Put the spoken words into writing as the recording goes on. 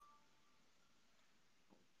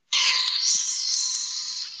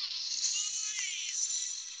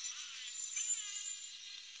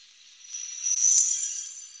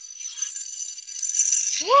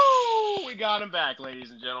got him back, ladies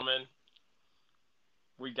and gentlemen.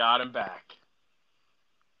 We got him back.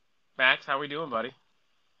 Max, how we doing, buddy?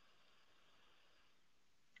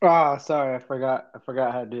 Oh, sorry, I forgot. I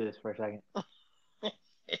forgot how to do this for a second.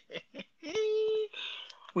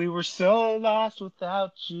 We were so lost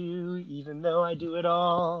without you, even though I do it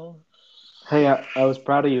all. Hey, I was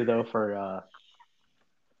proud of you though for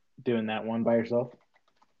doing that one by yourself.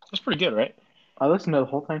 That's pretty good, right? I listened to the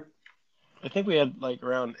whole thing. I think we had like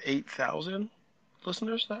around 8,000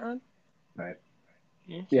 listeners that run. Right.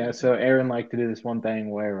 Yeah, so Yeah. I think. So Aaron liked to do this one thing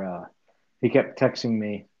where he kept texting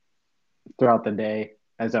me throughout the day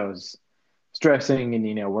as I was stressing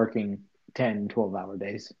and working 10, 12 hour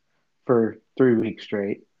days for 3 weeks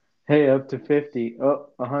straight. Hey, up to 50,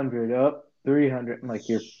 up 100, up 300. I'm like,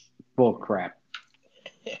 you're full of crap.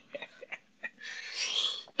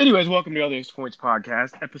 Anyways, welcome to Other Extra Points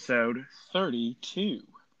Podcast, episode 32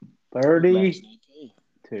 with Max 32. and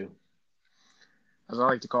AP. As I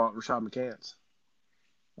like to call it, Rashad McCants.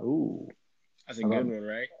 Ooh. That's a How good about, one,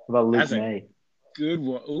 right? how about Luke That's a May? good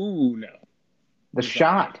one. Ooh, no. The Rashad McCants.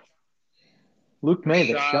 shot. Luke May,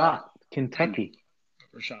 the Rashad, shot. I know. Kentucky.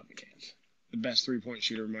 Rashad McCants. The best three-point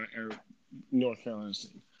shooter North Carolina's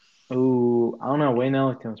seen. Ooh, I don't know. Wayne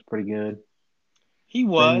Ellington was pretty good. He Then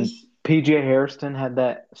was. PJ Harrison had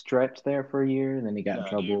that stretch there for a year, and then he got in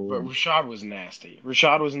No, dude, trouble. but Rashad was nasty.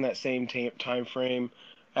 Rashad was in that same time frame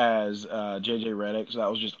as JJ Redick, so that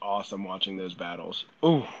was just awesome watching those battles.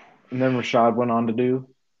 Ooh, And then Rashad went on to do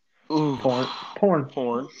ooh, porn.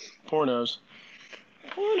 pornos,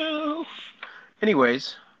 porno.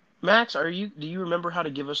 Anyways, Max, do you remember how to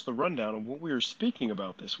give us the rundown of what we were speaking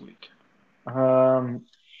about this week? Um,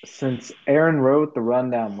 since Aaron wrote the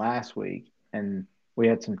rundown last week, and we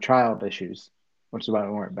had some child issues, which is why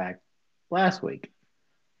we weren't back last week.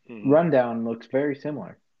 Hmm. Rundown looks very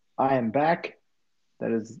similar. I am back.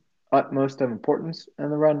 That is utmost of importance in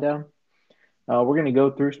the rundown. We're going to go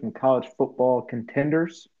through some college football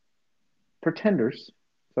contenders, pretenders.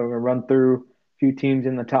 So we're going to run through a few teams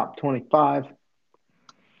in the top 25.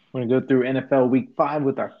 We're going to go through NFL Week 5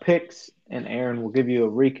 with our picks, and Aaron will give you a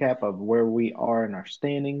recap of where we are in our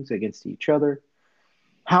standings against each other.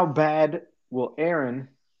 How bad will Aaron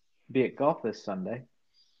be at golf this Sunday?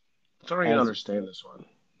 I don't even As understand this one.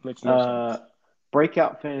 Makes no uh, sense.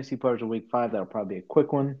 breakout fantasy players of Week 5, that'll probably be a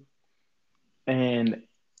quick one. And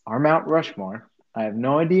our Mount Rushmore, I have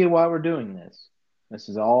no idea why we're doing this. This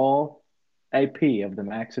is all AP of the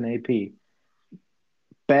Max and AP.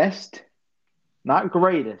 Best, not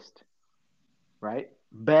greatest, right?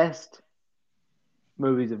 Best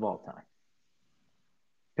movies of all time.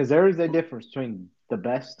 Because there is a difference between the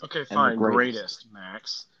best Okay, and the fine. greatest. Greatest,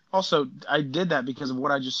 Max. Also, I did that because of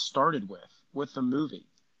what I just started with the movie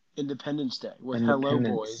Independence Day, with Hello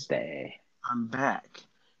Independence Boys, Day. I'm back.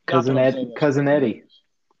 Not that I'm saying that's Cousin great. Eddie.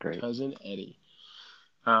 Great. Cousin Eddie.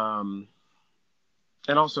 Um,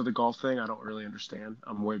 and also the golf thing, I don't really understand.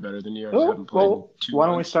 I'm way better than you. I just Oh, haven't played in well, 2 months. why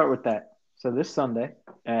don't we start with that? So this Sunday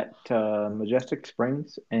at Majestic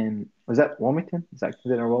Springs in, was that Wilmington? Is that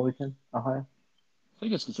considered Wilmington, Ohio? I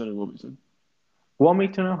think it's considered Wilmington.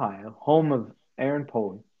 Wilmington, Ohio, home of Aaron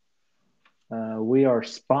Polley. We are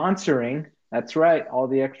sponsoring, that's right, All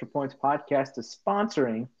the Extra Points podcast is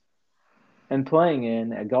sponsoring and playing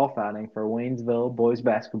in a golf outing for Waynesville boys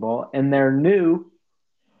basketball and their new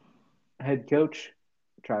head coach,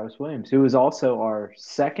 Travis Williams, who is also our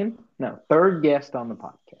third guest on the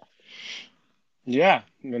podcast. Yeah,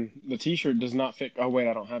 and the T-shirt does not fit. Oh wait,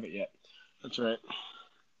 I don't have it yet. That's right.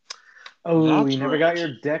 Oh, you That's never got right. your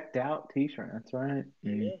decked out T-shirt. That's right.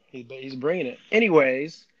 Yeah, he's bringing it.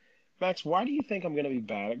 Anyways, Max, why do you think I'm going to be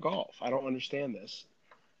bad at golf? I don't understand this.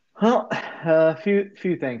 Well, a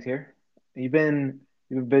few things here. You've been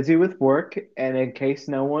busy with work, and in case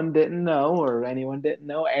no one didn't know or anyone didn't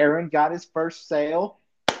know, Aaron got his first sale.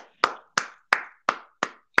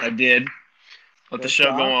 I did. Let the Good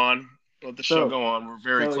show go job. on. Let the show So, go on. We're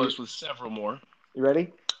very so close with several more. you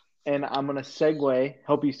ready? And I'm gonna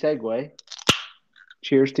help you segue.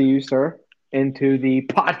 Cheers to you, sir, into the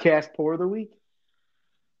podcast pour of the week.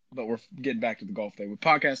 But we're getting back to the golf thing. The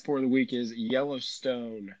podcast pour of the week is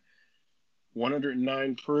Yellowstone.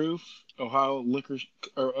 109 proof Ohio liquor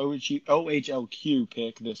or OHLQ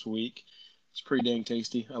pick this week. It's pretty dang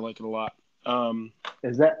tasty. I like it a lot.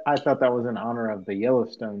 Is that? I thought that was in honor of the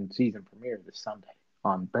Yellowstone season premiere this Sunday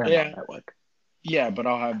on Paramount Yeah, Network. yeah, but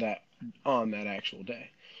I'll have that on that actual day.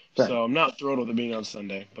 Fair So I'm not thrilled with it being on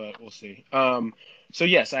Sunday, but we'll see. So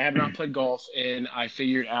yes, I have not played golf, and I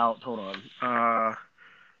figured out. Hold on.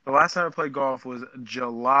 The last time I played golf was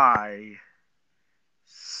July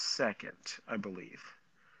 2nd, I believe.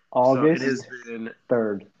 So it has August been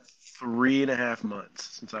 3rd. 3.5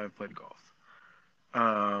 months since I've played golf.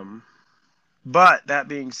 Um, but that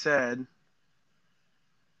being said,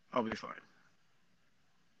 I'll be fine.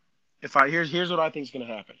 If I here's what I think is going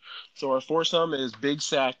to happen. So our foursome is Big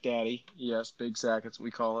Sack Daddy. Yes, Big Sack. That's what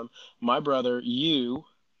we call him. My brother, you,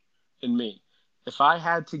 and me. If I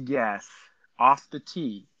had to guess off the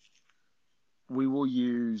tee, we will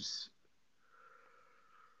use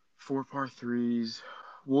 4 par 3s.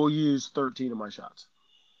 We'll use 13 of my shots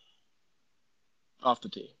off the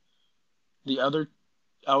tee. The other,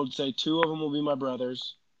 I would say 2 of them will be my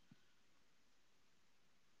brother's,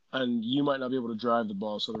 and you might not be able to drive the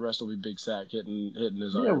ball, so the rest will be Big Sack hitting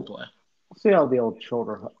his Yeah, iron we'll play. see how the old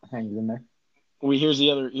shoulder hangs in there. Here's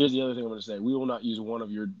the other thing I'm going to say. We will not use one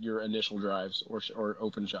of your initial drives or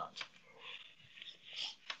open shots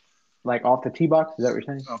Like off the tee box, is that what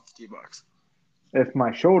you're saying? off the tee box. If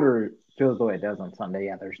my shoulder feels the way it does on Sunday,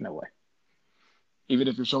 yeah, there's no way. Even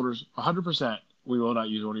if your shoulder's 100%, we will not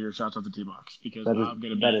use one of your shots off the tee box because I'm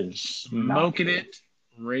going to be smoking it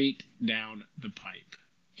right down the pipe.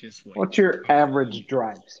 Just wait. What's your average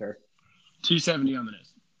drive, sir? 270 on the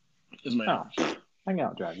nose is my average. I can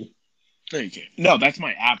outdrive you. No, you can't. No, that's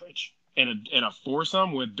my average. In a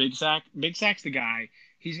foursome with Big Sack. Big Sack's the guy.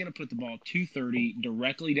 He's going to put the ball 230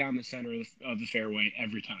 directly down the center of the fairway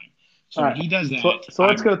every time. So when he does that, so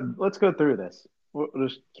let's go through this. We'll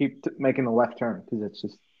just keep making the left turn because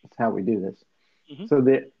it's how we do this. Mm-hmm. So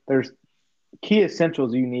there's key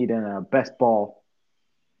essentials you need in a best ball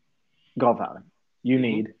golf outing. You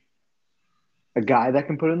need a guy that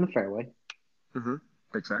can put it in the fairway. Mm-hmm.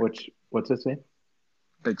 Big Sack. What's this name?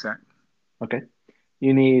 Big Sack. Okay.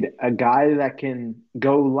 You need a guy that can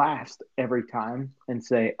go last every time and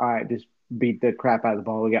say, all right, just beat the crap out of the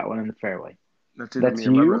ball. We got one in the fairway. That's me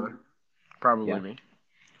and my brother. Probably me.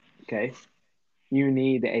 Okay. You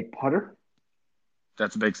need a putter.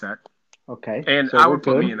 That's a Big Sack. Okay. And so I would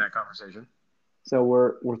put me in that conversation. So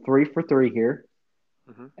we're 3 for 3 here.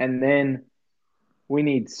 Mm-hmm. And then we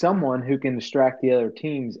need someone who can distract the other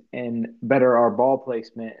teams and better our ball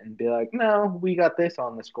placement and be like, no, we got this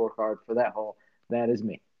on the scorecard for that hole. That is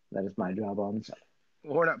me. That is my job on the side.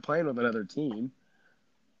 Well, we're not playing with another team.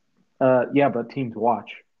 Yeah, but teams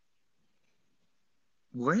watch.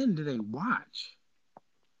 When do they watch?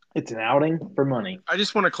 It's an outing for money. I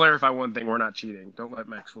just want to clarify one thing. We're not cheating. Don't let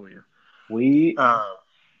Max fool you. I've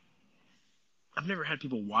never had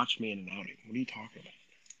people watch me in an outing. What are you talking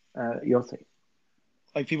about? You'll see.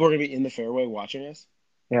 Like people are going to be in the fairway watching us?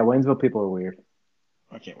 Yeah, Waynesville people are weird.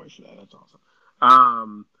 I can't wait for that. That's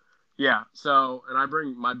awesome. Yeah, so, and I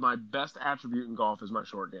bring my best attribute in golf is my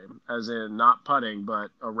short game, as in not putting, but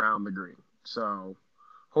around the green. So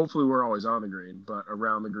hopefully we're always on the green, but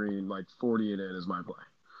around the green, like 40 and in is my play.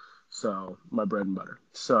 So my bread and butter.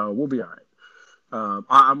 So we'll be all right.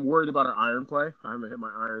 I'm worried about our iron play. I haven't hit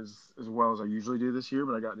my irons as well as I usually do this year,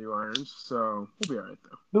 but I got new irons, so we'll be all right,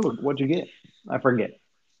 though. Ooh, what'd you get? I forget.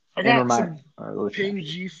 I got some Ping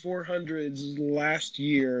G400s last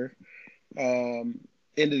year, end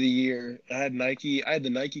of the year. I had the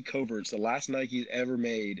Nike Coverts, the last Nike ever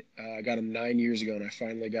made. I got them 9 years ago, and I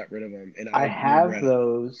finally got rid of them. And I have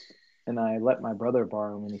those, and I let my brother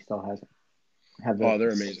borrow them, and he still has them. They're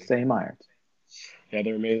amazing. Same irons. Yeah,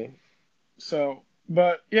 they're amazing. So,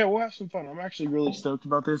 but yeah, we'll have some fun. I'm actually really stoked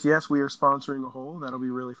about this. Yes, we are sponsoring a hole. That'll be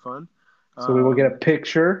really fun. So we will get a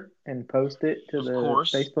picture and post it to the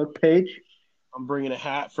Facebook page. I'm bringing a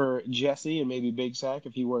hat for Jesse and maybe Big Sack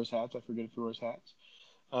if he wears hats. I forget if he wears hats.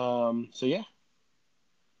 So yeah,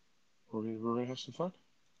 we're gonna have some fun.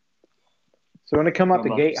 So we're gonna come up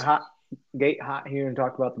to gate hot here and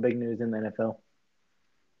talk about the big news in the NFL.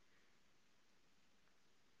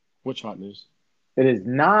 Which hot news? It is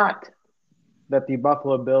not that the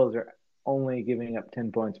Buffalo Bills are only giving up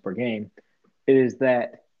 10 points per game. It is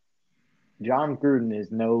that John Gruden is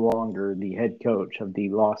no longer the head coach of the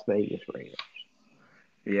Las Vegas Raiders.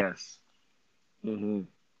 Yes. Mm-hmm.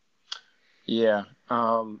 Yeah.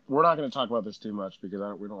 We're not going to talk about this too much because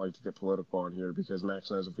we don't like to get political on here because Max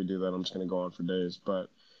knows if we do that, I'm just going to go on for days. But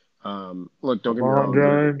look, don't get me wrong.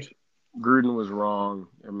 James. Gruden was wrong.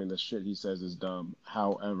 I mean, the shit he says is dumb.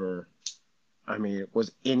 However, I mean,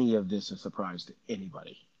 was any of this a surprise to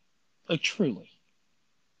anybody? Like, truly.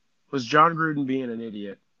 Was John Gruden being an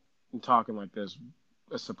idiot and talking like this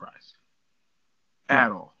a surprise? No.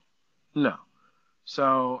 At all? No.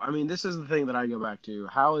 So, I mean, this is the thing that I go back to.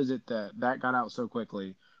 How is it that got out so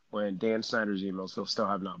quickly when Dan Snyder's emails still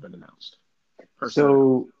have not been announced?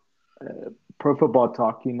 So, Pro Football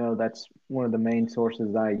Talk, that's one of the main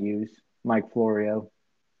sources I use. Mike Florio,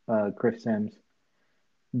 Chris Sims.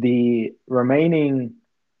 The remaining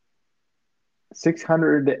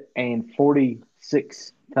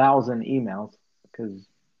 646,000 emails because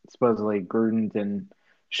supposedly Gruden's and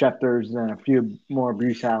Schefter's and a few more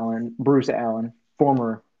Bruce Allen,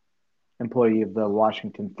 former employee of the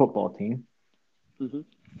Washington football team, Mm-hmm.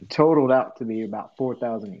 totaled out to be about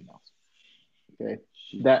 4,000 emails. Okay.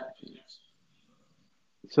 Jeez. That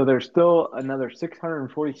so there's still another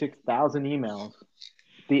 646,000 emails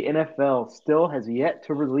the NFL still has yet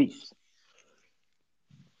to release.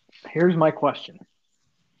 Here's my question.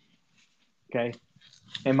 Okay.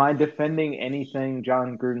 Am I defending anything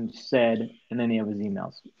John Gruden said in any of his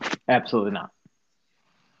emails? Absolutely not.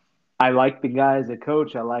 I like the guy as a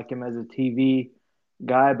coach. I like him as a TV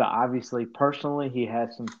guy, but obviously, personally, he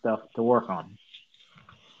has some stuff to work on.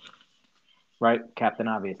 Right? Captain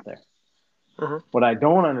Obvious there. Uh-huh. What I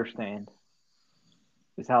don't understand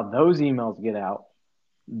is how those emails get out.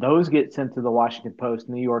 Those get sent to the Washington Post,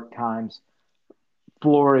 New York Times,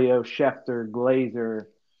 Florio, Schefter, Glazer,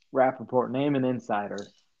 Rappaport, name an insider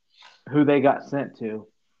who they got sent to.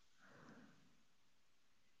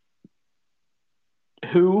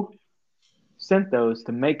 Who sent those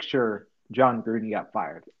to make sure John Gruden got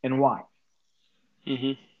fired and why?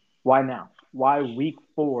 Mm-hmm. Why now? Why week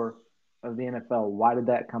 4 of the NFL? Why did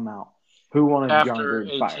that come out? Who wanted John After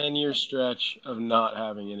Gruden a fired? 10-year stretch of not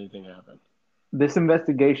having anything happen. This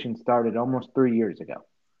investigation started almost 3 years ago,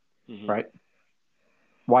 Mm-hmm. right?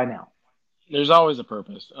 Why now? There's always a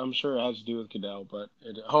purpose. I'm sure it has to do with Goodell, but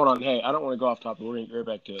hold on. Hey, I don't want to go off topic. We're going to get right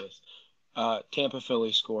back to this. Tampa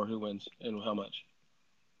Philly score. Who wins and how much?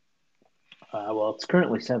 Well, it's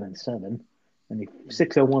currently 7-7, and Mm-hmm.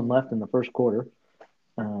 6:01 left in the first quarter.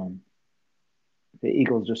 Um, the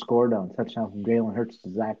Eagles just scored on touchdown from Jalen Hurts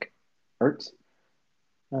to Zach Ertz.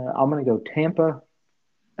 I'm going to go Tampa.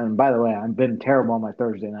 And by the way, I've been terrible on my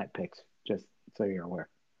Thursday night picks, just so you're aware.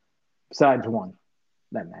 Besides one,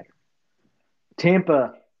 that matters.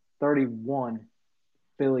 Tampa 31,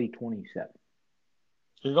 Philly 27.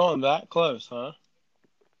 You're going that close, huh?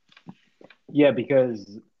 Yeah,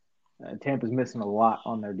 because Tampa's missing a lot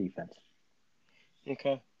on their defense.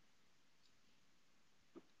 Okay.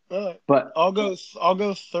 All right. But I'll go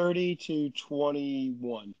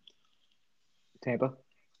 30-21. Tampa?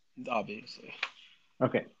 Obviously.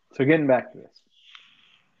 Okay. So getting back to this.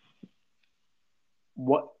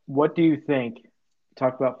 What do you think?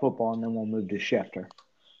 Talk about football and then we'll move to Schefter.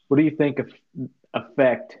 What do you think of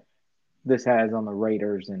effect this has on the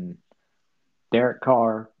Raiders and Derek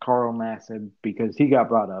Carr, Carl Nassib, because he got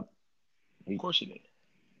brought up. Of course you did.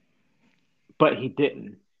 But he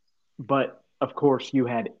didn't. But of course, you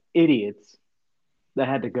had idiots that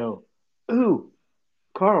had to go, ooh,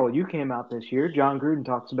 Carl, you came out this year. John Gruden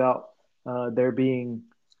talks about there being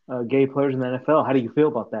gay players in the NFL. How do you feel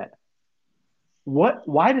about that? What?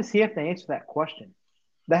 Why does he have to answer that question?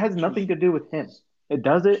 That has nothing to do with him. It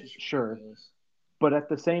does it, sure. But at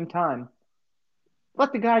the same time,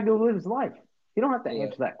 let the guy go live his life. You don't have to Yeah.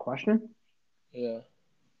 answer that question. Yeah.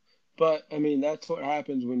 But I mean, that's what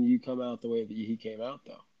happens when you come out the way that he came out,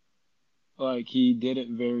 though. Like he did it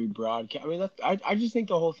very broadcast. I mean, I just think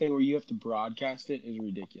the whole thing where you have to broadcast it is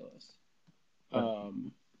ridiculous. Right.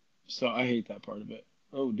 So I hate that part of it.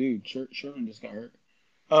 Oh, dude, Sherman just got hurt.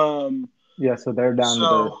 Um, Yeah, so they're down to their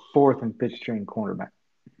so fourth and fifth string cornerback.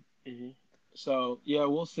 mhm. So yeah,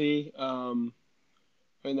 we'll see. I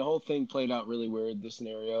mean, the whole thing played out really weird, the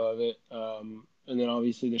scenario of it. And then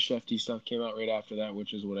obviously the Shefty stuff came out right after that,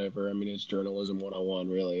 which is whatever. I mean, it's journalism 101,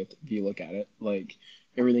 really, if you look at it. Like,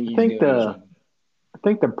 everything I he's think doing is. I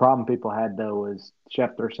think the problem people had though was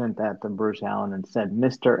Schefter sent that to Bruce Allen and said,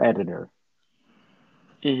 "Mr. Editor,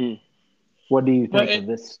 Mm-hmm. what do you But think of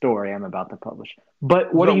this story I'm about to publish?"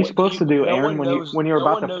 But what are but you what do supposed to do, no Aaron, one knows. when you're No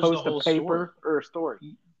about one to knows the post a whole story. paper or a story?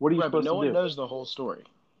 What are you Right, but supposed no to one do? knows the whole story.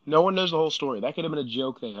 No one knows the whole story. That could have been a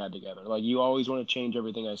joke they had together. Like, you always want to change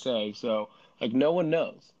everything I say. So, like, no one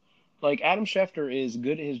knows. Like, Adam Schefter is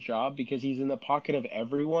good at his job because he's in the pocket of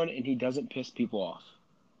everyone and he doesn't piss people off.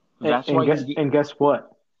 That's why he's. And guess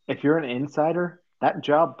what? If you're an insider, that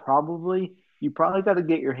job probably you probably got to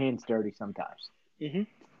get your hands dirty sometimes Mhm.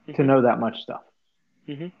 to Mhm. know that much stuff.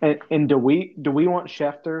 Mhm. And do we want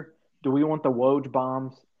Schefter? Do we want the Woj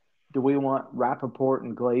bombs? Do we want Rappaport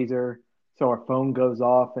and Glazer so our phone goes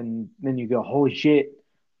off and then you go, holy shit?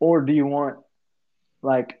 Or do you want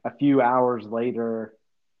like a few hours later,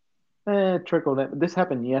 trickled in? This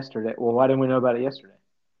happened yesterday. Well, why didn't we know about it yesterday?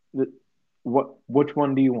 Which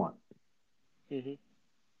one do you want? Mhm.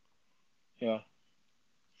 Yeah.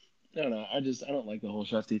 I don't know. I don't like the whole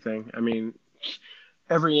Shefty thing. I mean,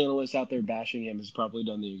 every analyst out there bashing him has probably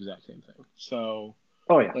done the exact same thing. So,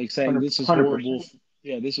 Oh yeah, like saying this is 100%. horrible.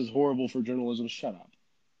 Yeah, this is horrible for journalism. Shut up.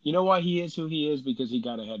 You know why he is who he is? Because he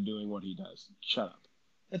got ahead doing what he does. Shut up.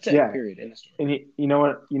 That's it. Yeah, Period. End of story. and you know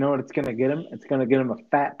what? You know what it's going to get him? It's going to get him a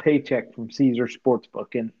fat paycheck from Caesar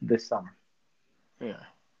Sportsbook in this summer. Yeah.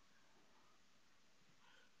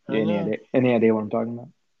 I Yeah, don't know. any idea what I'm talking about?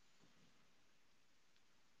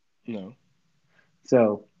 No.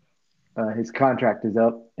 So his contract is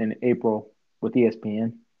up in April with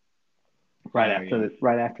ESPN Oh yeah.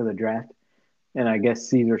 right after the draft, and I guess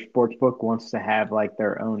Caesar Sportsbook wants to have like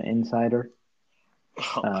their own insider,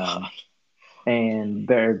 Oh um, God. and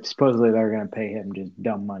they're going to pay him just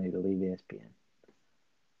dumb money to leave ESPN.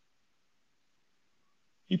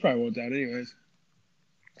 He probably wants out anyways.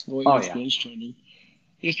 The way Oh yeah, ESPN's trending.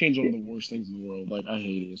 ESPN's one of the worst things in the world. Like I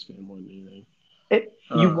hate ESPN more than anything.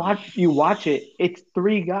 Um, you watch it. It's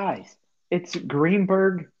three guys. It's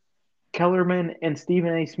Greenberg, Kellerman, and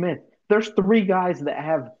Stephen A. Smith. There's three guys that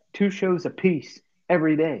have two shows apiece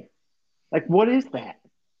every day. Like, what is that?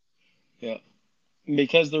 yeah.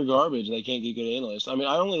 Because they're garbage, they can't get good analysts. I mean,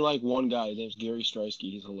 I only like one guy. His name's Gary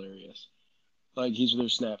Streisky. He's hilarious. Like he's their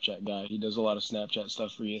Snapchat guy. He does a lot of Snapchat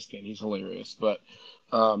stuff for ESPN. He's hilarious. But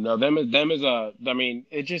no, them is a. I mean,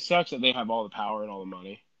 it just sucks that they have all the power and all the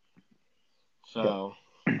money. Yep. So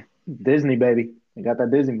Disney, baby. They got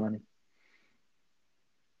that Disney money.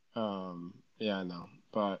 yeah, I know.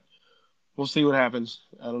 But we'll see what happens.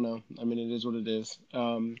 I don't know. I mean, it is what it is.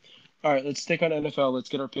 All right, let's stick on NFL. Let's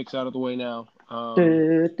get our picks out of the way now.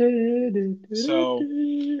 So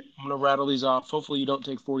I'm gonna rattle these off. Hopefully, you don't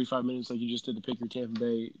take 45 minutes like you just did to pick your Tampa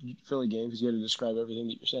Bay Philly game because you had to describe everything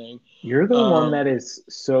that you're saying. You're the one Um, that is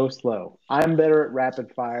so slow. I'm better at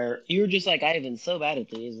rapid fire. you were just like, I've been so bad at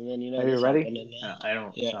these, and then Are you this ready? happened, and I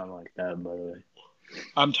don't yeah, sound like that, by the way.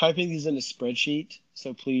 I'm typing these in a spreadsheet,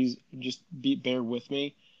 so please just bear with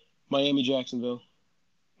me. Miami, Jacksonville.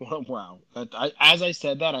 Wow, as I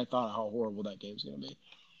said that, I thought how horrible that game's gonna be.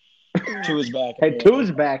 Two is back Hey, two apparently.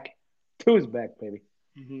 is back. Two is back, baby.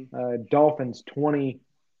 Hmm. Dolphins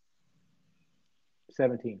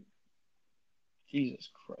 2017. Jesus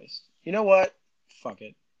Christ. You know what? Fuck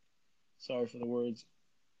it. Sorry for the words.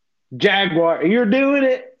 Jaguar, you're doing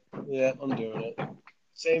it. Yeah, I'm doing it.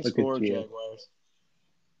 Same Look at score, you. Jaguars.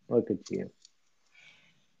 Look at you.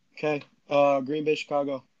 Okay. Green Bay,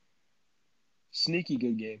 Chicago. Sneaky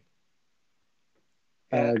good game.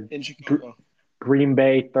 Uh, In Gr- Chicago. Green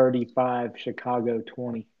Bay 35, Chicago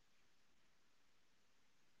 20.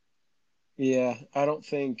 Yeah, I don't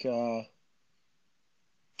think I'm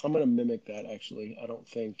gonna mimic that actually. I don't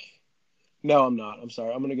think no, I'm not. I'm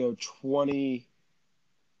sorry. I'm gonna go 20,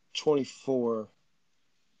 24,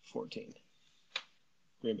 14.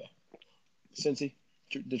 Green Bay. Cincy,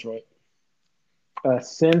 Detroit.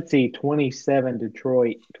 Cincy 27,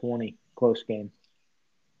 Detroit 20. Close game.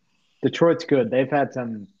 Detroit's good. They They've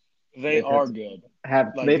had are some, good.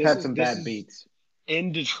 have Like they've had some this bad is beats.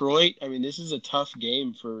 in Detroit. I mean, this is a tough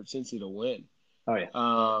game for Cincy to win. Oh yeah.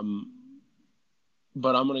 Um,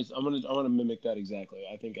 but I'm gonna mimic that exactly.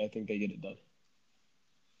 I think they get it done.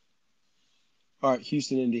 All right,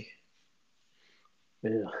 Houston, Indy.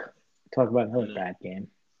 Ugh. Talk about I another know. bad game.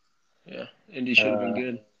 Yeah, Indy should have been Uh,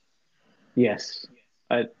 good. yes.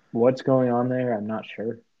 What's going on there? I'm not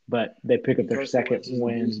sure, but they pick up their Carson second Wentz is the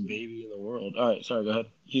win. biggest baby in the world. All right, sorry, go ahead.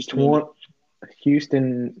 Houston, Indy. 20,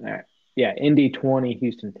 Houston, yeah, Indy 20,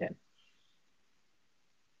 Houston 10.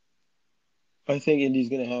 I think Indy's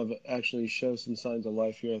gonna have actually show some signs of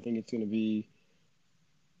life here. I think it's gonna be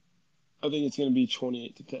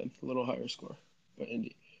 28-10, a little higher score, but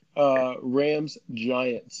Indy. Rams,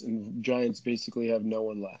 Giants, and Giants basically have no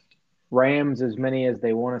one left. Rams as many as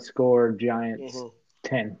they want to score. Giants Hmm.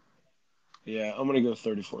 10. Yeah, I'm gonna go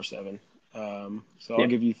 34-7. So I'll Yeah.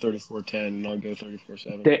 give you 34-10, and I'll go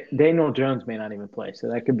 34-7. Daniel Jones may not even play, so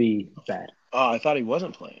that could be bad. Oh, I thought he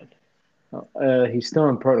wasn't playing. He's still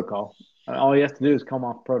in protocol. All he has to do is come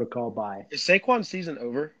off protocol by. Is Saquon's season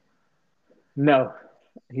over? No,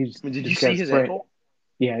 he's I mean, did you just see got his sprained. ankle?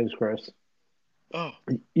 Yeah, it was gross. Oh,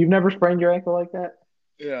 You've never sprained your ankle like that?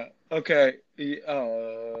 yeah. Okay.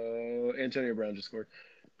 Oh, Antonio Brown just scored.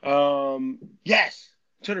 Yes,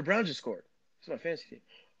 Antonio Brown just scored. It's my fantasy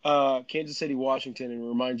team. Kansas City, Washington, and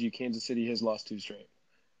remind you, Kansas City has lost two straight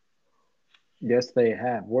Yes, they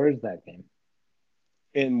have. Where's that game?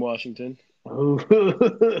 in Washington.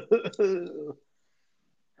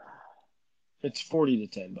 It's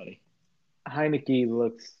 40-10, buddy. Heineke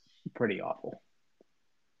looks pretty awful.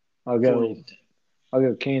 I'll 40 to go 10. I'll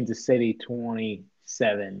go Kansas City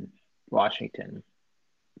 27, Washington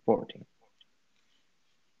 14.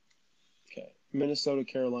 Okay. Minnesota,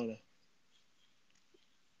 Carolina.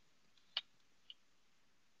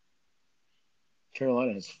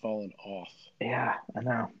 Carolina has fallen off. Yeah, I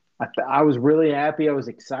know. I was really happy. I was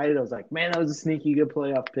excited. I was like, man, that was a sneaky good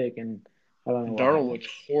playoff pick, and I don't know what Darnold happened. looked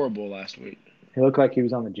horrible last week. He looked like he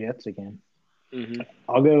was on the Jets again. Mm-hmm.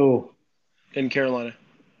 I'll go. In Carolina.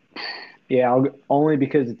 Yeah, I'll go, only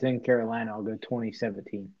because it's in Carolina. I'll go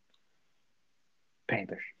 2017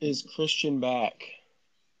 Panthers. Is Christian back?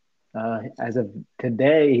 As of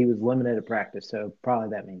today, he was limited at practice, so probably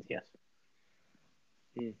that means yes.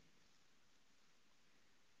 Hmm.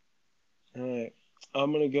 All right.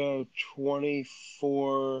 I'm going to go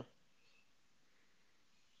 24.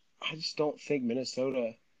 I just don't think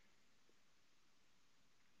Minnesota.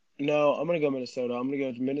 No, I'm going to go Minnesota. I'm going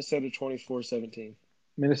to go Minnesota 24-17.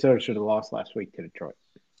 Minnesota should have lost last week to Detroit.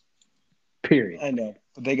 Period. I know,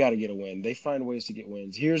 but they got to get a win. They find ways to get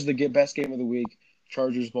wins. Here's the best game of the week: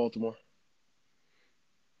 Chargers Baltimore.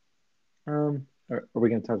 Are we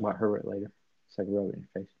going to talk about Herbert later? It's like rubbing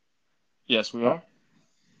your face. Yes, we are.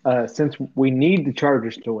 Since we need the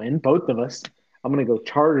Chargers to win, both of us, I'm going to go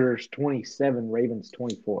Chargers 27, Ravens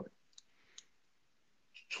 24.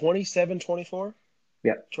 27-24.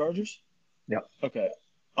 Yep. Chargers. Yep. Okay.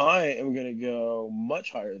 I am going to go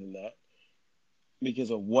much higher than that because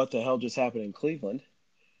of what the hell just happened in Cleveland.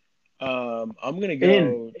 I'm going to go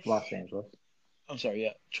In Los Angeles. I'm sorry,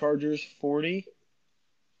 yeah. Chargers 40.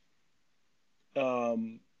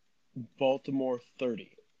 Baltimore 30.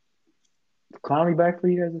 Is Clowney back for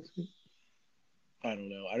you guys this week? I don't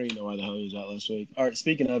know. I don't even know why the hell he was out last week. All right,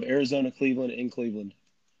 speaking of Arizona, Cleveland in Cleveland.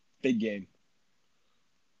 Big game.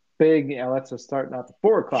 Big. Yeah, let's just start not the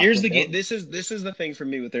 4 o'clock. Here's the window. game. This is the thing for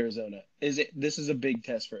me with Arizona. This is a big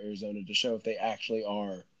test for Arizona to show if they actually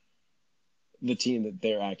are the team that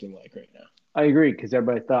they're acting like right now. I agree because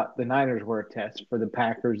everybody thought the Niners were a test for the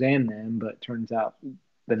Packers and them, but turns out the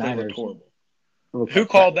They Niners looked horrible. look Who like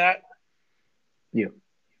called crap. that? You.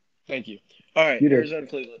 Thank you. All right, You did. Arizona,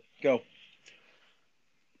 Cleveland. Go.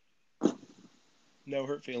 No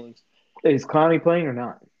hurt feelings. Is Clowney playing or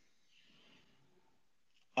not?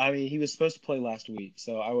 I mean, he was supposed to play last week,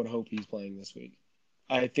 so I would hope he's playing this week.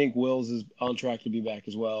 I think Wills is on track to be back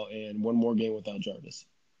as well, and one more game without Jarvis.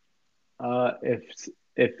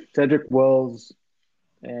 If Cedric Wills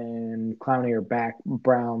and Clowney are back,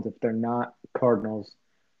 Browns, if they're not Cardinals,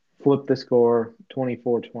 flip the score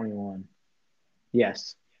 24-21.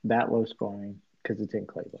 Yes, that low scoring because it's in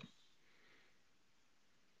Cleveland.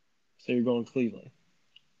 So you're going Cleveland.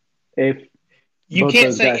 If You both can't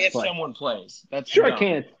those say guys if play. someone plays. That's Sure, dumb. I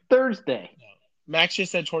can. It's Thursday. No. Max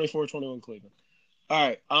just said 24-21 Cleveland. All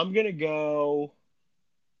right, I'm gonna go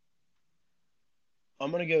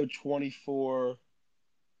 24.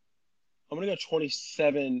 I'm gonna go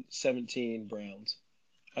 27-17 Browns.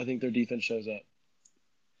 I think their defense shows up.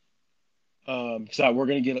 So we're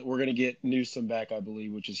gonna get Newsome back, I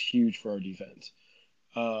believe, which is huge for our defense.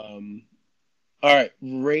 All right,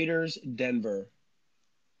 Raiders Denver.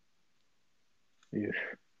 Yeah.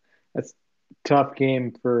 That's a tough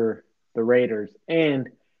game for the Raiders. And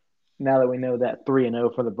now that we know that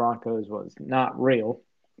 3-0 for the Broncos was not real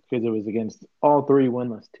because it was against all three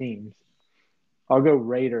winless teams, I'll go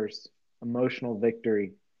Raiders. Emotional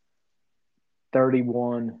victory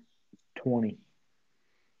 31-20.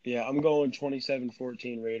 Yeah, I'm going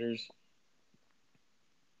 27-14 Raiders.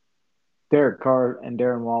 Derek Carr and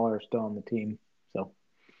Darren Waller are still on the team. So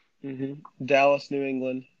Dallas, New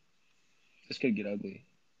England. This could get ugly.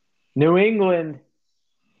 New England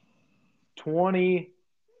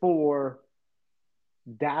 24,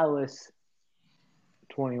 Dallas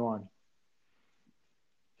 21.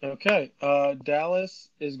 Okay. Dallas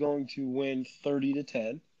is going to win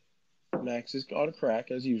 30-10. Max is on a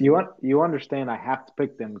crack as usual. You understand I have to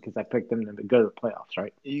pick them because I picked them to go to the playoffs,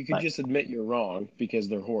 right? You could just admit you're wrong because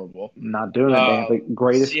they're horrible. I'm not doing it. They have the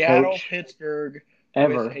greatest Seattle, coach Pittsburgh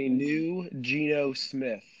ever. with a new Geno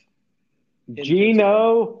Smith.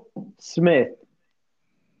 Geno Smith.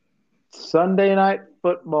 Sunday night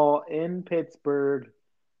football in Pittsburgh.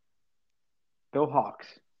 Go Hawks.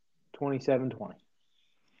 27-20.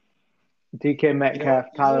 DK Metcalf,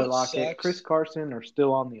 Tyler Lockett, sucks? Chris Carson are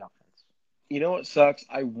still on the offense. You know what sucks?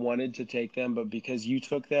 I wanted to take them, but because you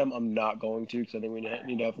took them, I'm not going to because I think we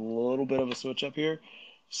need to have a little bit of a switch up here.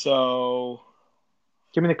 So,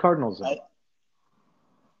 Give me the Cardinals.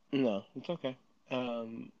 No, it's okay.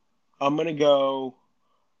 I'm going to go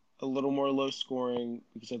a little more low scoring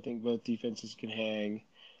because I think both defenses can hang.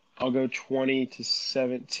 I'll go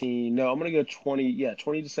 20-17. No, I'm going to go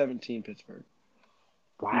 20-17 Pittsburgh.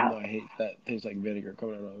 Wow. Even though I hate that tastes like vinegar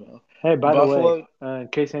coming out of my mouth. Hey, by Buffalo, the way, in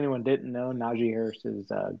case anyone didn't know, Najee Harris is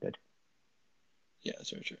good. Yeah,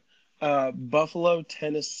 that's very true. Buffalo,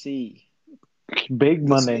 Tennessee. Big This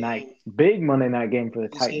Monday game, night. Big Monday night game for the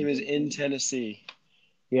this game Titans. is in Tennessee.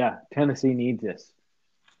 Yeah, Tennessee needs this.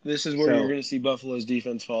 This is where you're So, going to see Buffalo's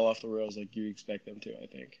defense fall off the rails like you expect them to, I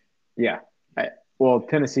think. yeah. Well,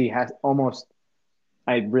 Tennessee has almost,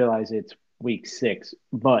 I realize it's week 6,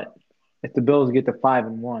 but if the Bills get to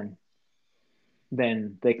 5-1,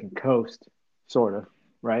 then they can coast, sort of,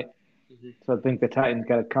 right? Mm-hmm. So I think the Titans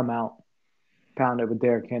got to come out, pound it with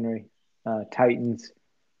Derrick Henry. Titans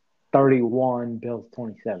 31, Bills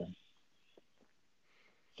 27.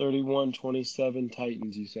 31-27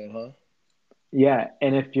 Titans, you said, huh? Yeah,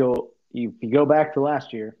 and if you go back to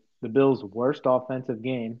last year, the Bills' worst offensive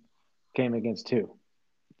game came against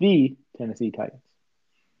the Tennessee Titans.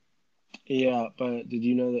 Yeah, but did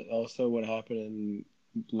you know that also what happened in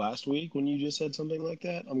last week when you just said something like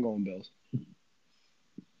that? I'm going Bills.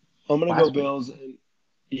 I'm going to go Last week, Bills. And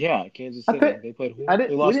yeah, Kansas I City. picked. They played. I didn't.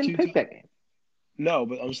 They We lost didn't two pick times. that game. No,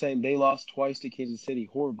 but I'm saying they lost twice to Kansas City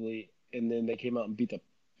horribly, and then they came out and beat the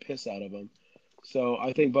piss out of them. So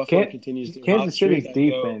I think Buffalo continues their hot Kansas streak. City's I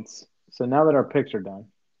go defense. So now that our picks are done,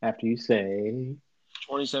 after you say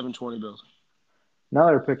 27-20 Bills. now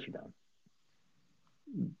that our picks are done,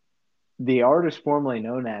 the artist formerly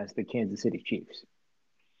known as the Kansas City Chiefs.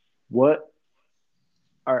 What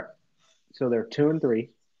are so they're 2-3,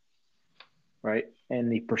 right?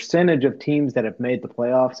 And the percentage of teams that have made the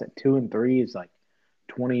playoffs at 2-3 is like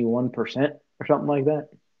 21% or something like that.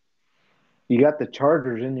 You got the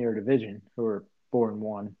Chargers in your division who are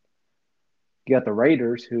 4-1. You got the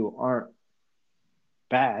Raiders who aren't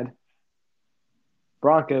bad.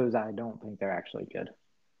 Broncos, I don't think they're actually good.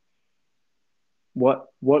 What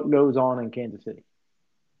goes on in Kansas City?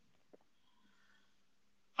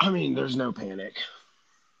 I mean, there's no panic.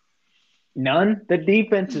 None. The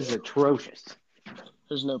defense is atrocious.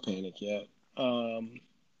 There's no panic yet.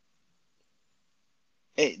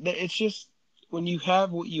 It's just when you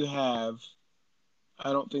have what you have,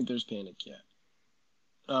 I don't think there's panic yet.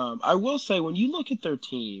 I will say when you look at their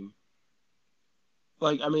team,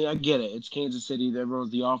 like I mean, I get it. It's Kansas City.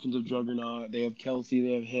 Everyone's the offensive juggernaut. They have Kelsey.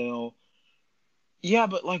 They have Hill. Yeah,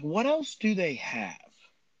 but like, what else do they have?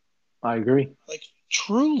 I agree. Like,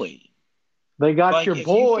 truly, They got like your if you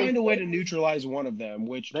boy. find a way to neutralize one of them,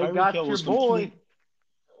 which They Tyreek got Hill your was boy complete.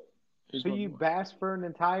 Here's who my you boy. bashed for an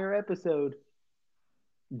entire episode.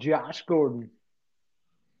 Josh Gordon.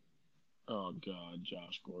 Oh God,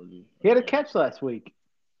 Josh Gordon. He had a catch last week.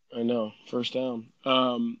 I know, first down.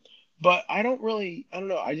 But I don't really. I don't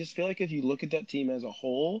know. I just feel like if you look at that team as a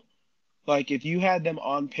whole, like if you had them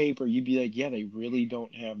on paper, you'd be like, yeah, they really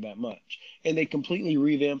don't have that much. And they completely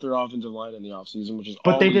revamped their offensive line in the offseason, which is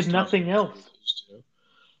But they always did tough for nothing them to else. get used to.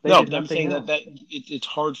 They No, did but I'm nothing saying else. that it's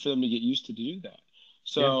hard for them to get used to do that. Yeah.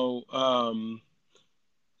 So,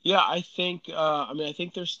 yeah, I think. I mean, I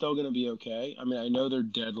think they're still going to be okay. I mean, I know they're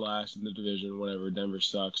dead last in the division. Whatever, Denver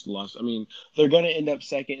sucks. Lost. I mean, they're going to end up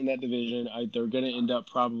second in that division. They're going to end up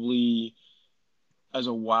probably as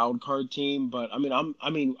a wild card team. But I mean,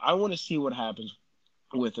 I want to see what happens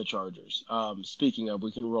with the Chargers. Speaking of,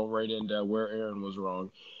 we can roll right into where Aaron was wrong,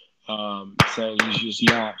 saying he's just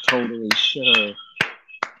not totally sure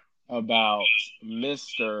about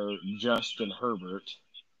Mr. Justin Herbert.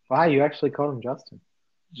 Wow, you actually called him Justin.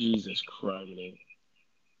 Jesus Christ.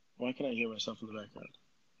 Why can I hear myself in the background?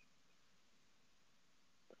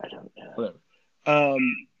 I don't know. Whatever.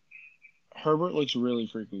 Herbert looks really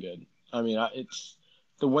freaking good. I mean, it's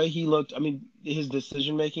the way he looked. I mean, his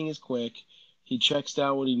decision making is quick. He checks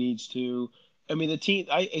down when he needs to. I mean, the team.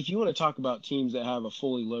 If you want to talk about teams that have a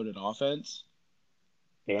fully loaded offense,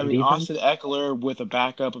 I And mean, Austin defense? Eckler with a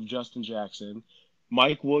backup of Justin Jackson,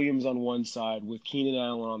 Mike Williams on one side with Keenan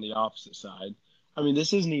Allen on the opposite side. I mean,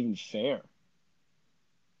 this isn't even fair.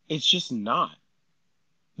 It's just not.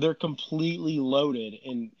 They're completely loaded,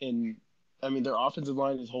 and I mean, their offensive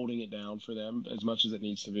line is holding it down for them as much as it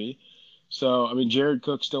needs to be. So, I mean, Jared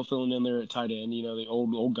Cook's still filling in there at tight end. You know, the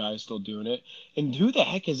old guy's still doing it. And who the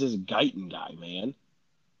heck is this Guyton guy, man?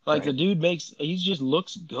 Like the Right. dude he just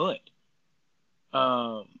looks good.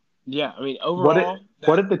 Um, yeah, I mean, What overall, did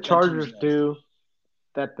what did the that team's Chargers nasty. do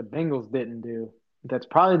that the Bengals didn't do? That's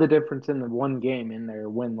probably the difference in the one game in their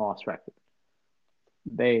win-loss record.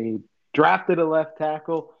 They drafted a left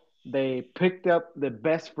tackle. They picked up the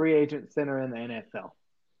best free agent center in the NFL.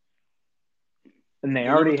 And they They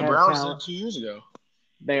did what already the had Browns did talent. 2 years ago.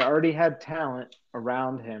 They already had talent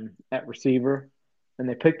around him at receiver, and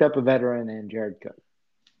they picked up a veteran in Jared Cook.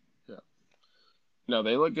 Yeah. No,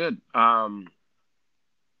 they look good. I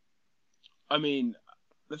mean,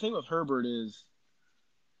 the thing with Herbert is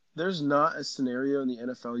there's not a scenario in the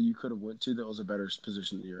NFL you could have went to that was a better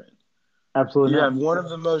position that you're in. Absolutely You not. have one of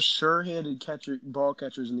the most sure-handed ball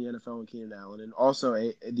catchers in the NFL in Keenan Allen, and also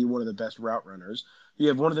one of the best route runners. You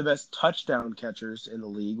have one of the best touchdown catchers in the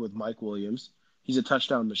league with Mike Williams. He's a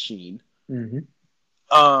touchdown machine. Hmm.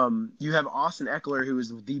 You have Austin Eckler, who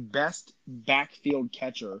is the best backfield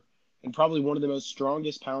catcher and probably one of the most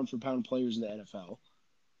strongest pound-for-pound players in the NFL.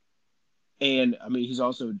 And I mean, he's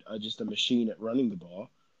also just a machine at running the ball.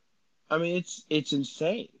 I mean, it's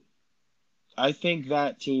insane. I think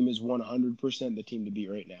that team is 100% the team to beat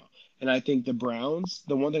right now. And I think the Browns,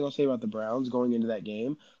 the one thing I'll say about the Browns going into that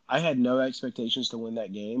game, I had no expectations to win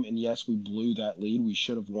that game. And yes, we blew that lead. We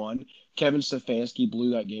should have won. Kevin Stefanski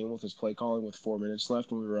blew that game with his play calling with 4 minutes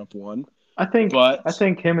left when we were up one. I But,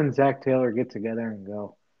 think him and Zach Taylor get together and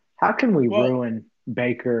go, how can we well, ruin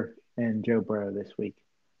Baker and Joe Burrow this week?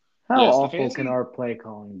 How yeah, awful can Stefanski, our play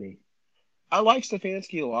calling be? I like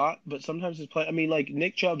Stefanski a lot, but sometimes his play, I mean, like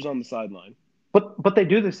Nick Chubb's on the sideline. But they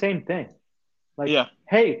do the same thing. Like, Yeah.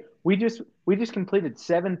 hey, we just completed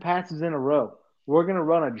 7 passes in a row. We're gonna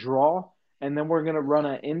run a draw, and then we're gonna run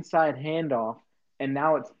an inside handoff, and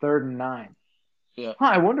now it's 3rd and 9. Yeah. Huh,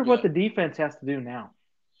 I wonder what Yeah. the defense has to do now.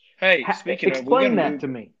 Hey, speaking of, Explain that to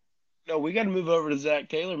me. we got to move over to Zach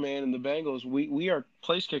Taylor, man, and the Bengals. We are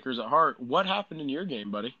place kickers at heart. What happened in your game,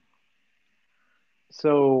 buddy?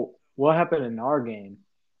 So what happened in our game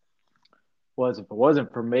was if it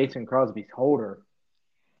wasn't for Mason Crosby's holder,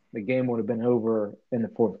 the game would have been over in the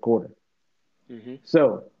fourth quarter. Hmm.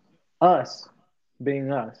 So us,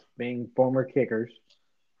 being former kickers,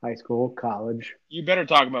 high school, college. You better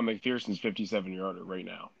talk about McPherson's 57-yarder right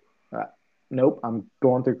now. Uh, nope, I'm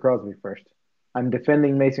going through Crosby first. I'm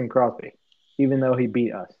defending Mason Crosby, even though he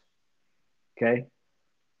beat us. Okay?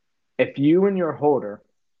 If you and your holder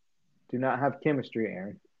do not have chemistry,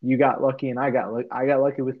 Aaron, you got lucky and I got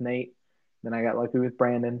lucky with Nate, then I got lucky with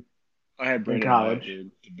Brandon I had in Brandon Hyatt, college.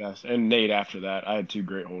 dude, the best, and Nate after that. I had two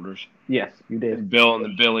great holders, Yes, you did. and Bill and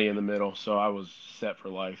the Billy in the middle, so I was set for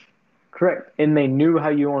life. Correct. And they knew how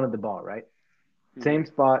you wanted the ball, right? Hmm. Same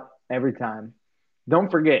spot every time. Don't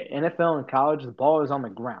forget, NFL and college, the ball is on the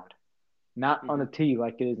ground, not on Hmm. a tee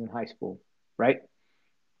like it is in high school, right?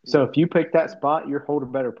 So Yeah. if you pick that spot, your holder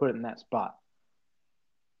better put it in that spot.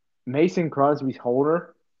 Mason Crosby's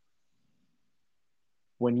holder,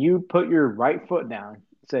 when you put your right foot down,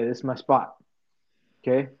 say, this is my spot.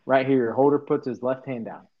 Okay. Right here, your holder puts his left hand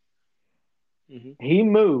down. Hmm. He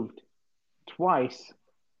moved twice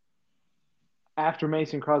after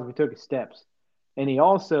Mason Crosby took his steps. And he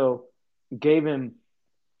also gave him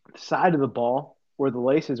the side of the ball where the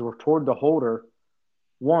laces were toward the holder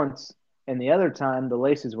once, and the other time the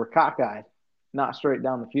laces were cockeyed, not straight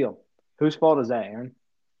down the field. Whose fault is that, Aaron?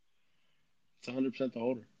 It's 100% the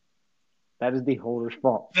holder. That is the holder's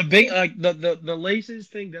fault. The big like the laces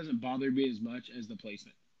thing doesn't bother me as much as the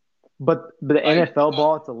placement. But the Like, NFL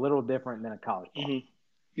ball, it's a little different than a college ball. mhm.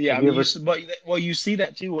 Yeah, Have I you mean, ever? you see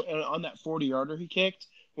that too on that 40-yarder he kicked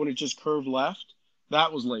when it just curved left.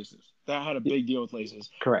 That was laces. That had a big deal with laces.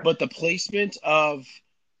 Correct. But the placement of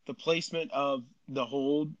the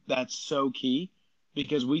hold, that's so key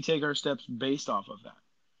because we take our steps based off of that.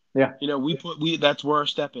 Yeah, You know, we that's where our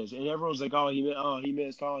step is, and everyone's like, he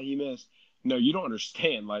missed, oh, he missed. No, you don't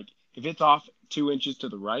understand. Like, if it's off 2 inches to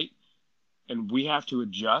the right, and we have to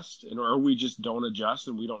adjust, or we just don't adjust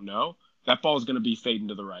and we don't know, that ball is going to be fading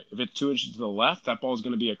to the right. If it's 2 inches to the left, that ball is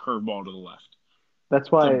going to be a curve ball to the left. that's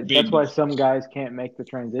It's a why big some difference. guys can't make the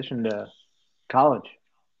transition to college.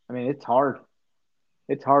 I mean, it's hard.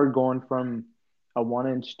 It's hard going from a 1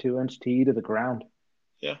 inch, 2 inch tee to the ground.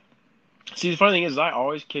 Yeah. See, the funny thing is, I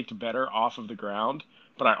always kicked better off of the ground,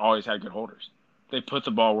 but I always had good holders. They put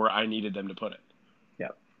the ball where I needed them to put it. Yeah.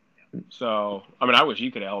 So, I mean, I wish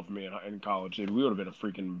you could have helped me in college, dude. We would have been a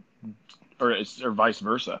freaking, or vice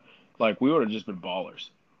versa. Like, we would have just been ballers.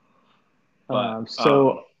 But,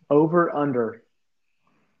 So over under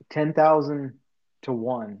 10,000 to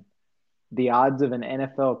 1, the odds of an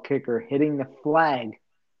NFL kicker hitting the flag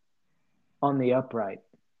on the upright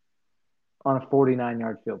on a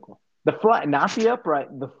 49-yard field goal. The flag, not the upright,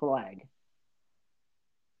 the flag.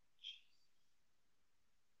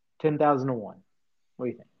 10,000 to 1. What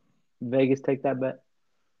do you think? Vegas take that bet?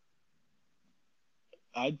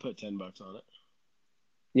 I'd put $10 on it.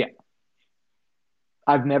 Yeah.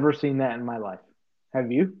 I've never seen that in my life.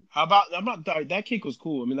 Have you? How about that kick was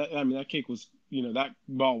cool. That kick was, that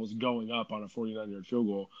ball was going up on a 49-yard field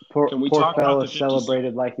goal. Poor, Can we poor talk about fella the 50?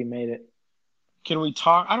 celebrated like he made it. Can we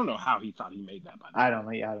talk? I don't know how he thought he made that, by the way. I don't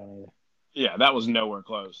know. I don't either. Yeah, that was nowhere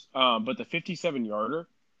close. But the 57-yarder,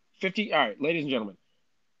 50. All right, ladies and gentlemen.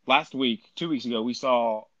 Last week, 2 weeks ago, we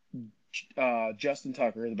saw Justin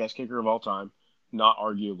Tucker, the best kicker of all time. Not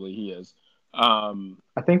arguably, he is.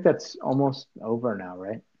 I think that's almost over now,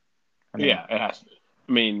 right? I mean, Yeah, it has to be.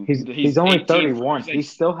 I mean, he's he's only 18 for 31. he's like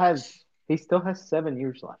He still has 7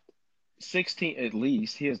 years left. 16 at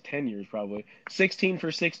least. He has 10 years probably. 16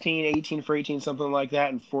 for 16, 18 for 18, something like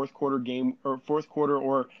that, in fourth quarter,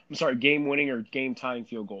 or I'm sorry, game winning or game tying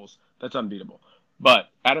field goals. That's unbeatable. But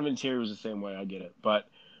Adam Vinatieri was the same way. I get it, but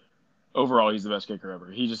overall, he's the best kicker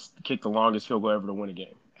ever. He just kicked the longest field goal ever to win a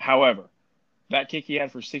game. However, that kick he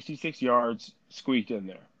had for 66 yards squeaked in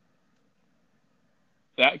there.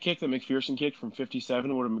 That kick that McPherson kicked from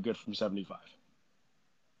 57 would have been good from 75.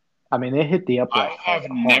 I mean, it hit the upright I have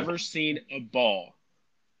hard never seen a ball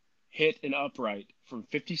hit an upright from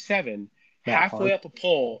 57 that halfway hard. up a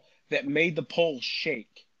pole that made the pole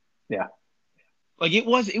shake. Yeah, Like it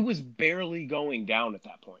was barely going down at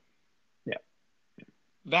that point. yeah.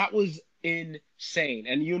 That was insane.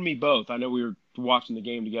 And you and me both, I know we were watching the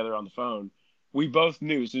game together on the phone. We both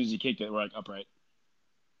knew as soon as he kicked it, we're like, upright.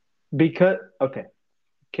 Because okay,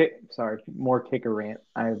 Sorry, more kicker rant.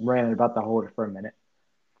 I ranted about the holder for a minute.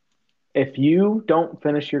 If you don't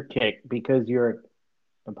finish your kick because you're,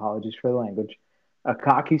 apologies for the language, a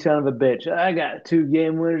cocky son of a bitch. I got 2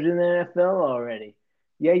 game winners in the NFL already.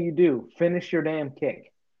 Yeah, you do. Finish your damn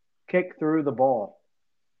kick. Kick through the ball.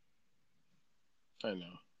 I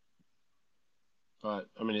know. But,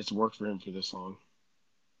 I mean, it's worked for him for this long.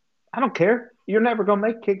 I don't care. You're never gonna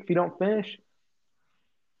make a kick if you don't finish.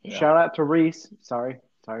 Yeah. Shout out to Reese. Sorry,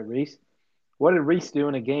 Reese. What did Reese do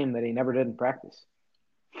in a game that he never did in practice?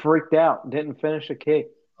 Freaked out, didn't finish a kick.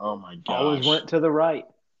 Oh, my Always gosh. went to the right.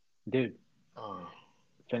 Dude, Oh,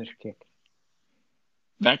 finish your kick.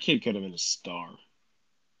 that kid could have been a star.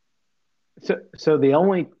 So the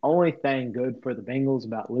only thing good for the Bengals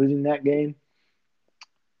about losing that game,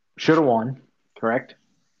 should have won, correct?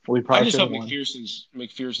 We I probably just should hope have won.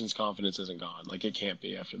 McPherson's confidence isn't gone. Like, it can't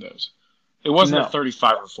be after those. It wasn't a No,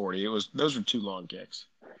 35 or 40. Those were two long kicks.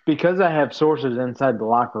 because I have sources inside the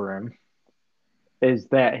locker room, is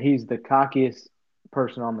that he's the cockiest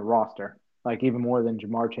person on the roster, like even more than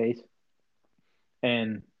Jamar Chase,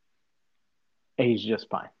 and he's just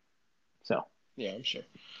fine. So Yeah, I'm sure.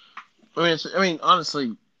 I mean,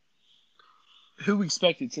 honestly, who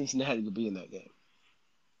expected Cincinnati to be in that game?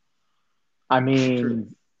 I True.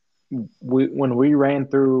 mean, when we ran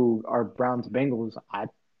through our Browns Bengals,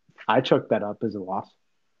 I chucked that up as a loss.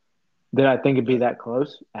 Did I think it'd be Yeah. that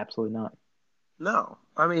close? Absolutely not. No,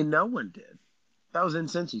 I mean, no one did. That was in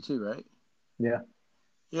Cincy too, right? Yeah.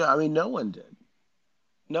 Yeah, I mean, no one did.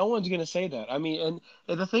 No one's gonna say that. I mean,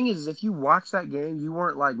 and the thing is, if you watch that game, you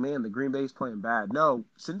weren't like, man, the Green Bay's playing bad. No,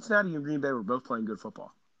 Cincinnati and Green Bay were both playing good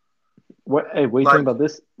football. What do you think Like, about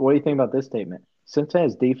this? What do you think about this statement?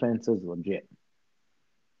 Cincinnati's defense is legit.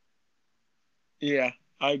 yeah,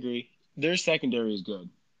 I agree. Their secondary is good.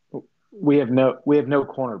 We have no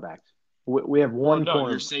cornerbacks. We have Well, one no, corner.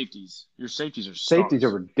 your safeties are Safeties are stars.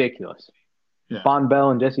 ridiculous. Yeah, Von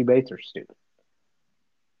Bell and Jesse Bates are stupid.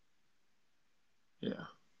 yeah.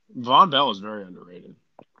 Von Bell is very underrated.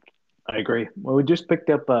 I agree. Well, we just picked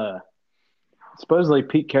up supposedly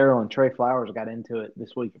Pete Carroll and Trey Flowers got into it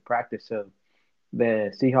this week at practice, so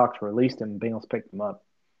the Seahawks released him. Bengals picked him up.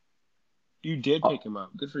 You did pick I'll, him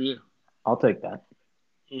up. Good for you. I'll take that.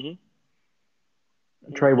 Mhm.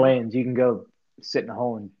 Trey Mhm. Waynes, you can go sit in a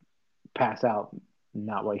hole and pass out and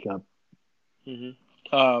not wake up. Mhm.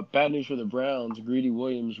 Bad news for the Browns. Greedy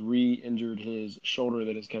Williams re-injured his shoulder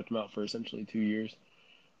that has kept him out for essentially 2 years.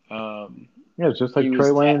 Um, Yeah, it's just he like was Trey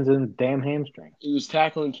ta- Waynes and damn hamstrings. he was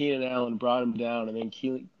tackling Keenan Allen, brought him down, and then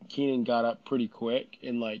Keenan got up pretty quick,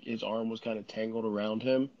 and like his arm was kind of tangled around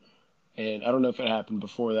him. And I don't know if it happened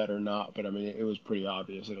before that or not, but I mean it was pretty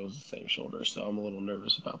obvious that it was the same shoulder, so I'm a little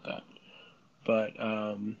nervous about that. But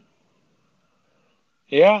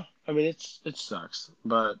yeah, I mean it sucks,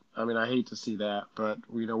 but I mean I hate to see that, but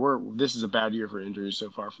we're this is a bad year for injuries so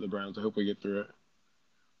far for the Browns. I hope we get through it.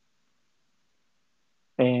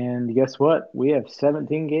 And guess what? We have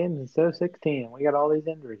 17 games instead of 16. We got all these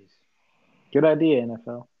injuries. Good idea,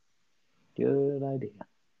 NFL. Good idea.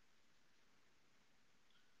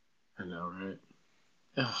 I know, right?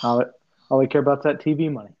 Ugh. All, all we care about is that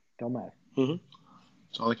TV money. Don't matter. Mhm.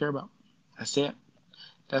 That's all they care about. That's it.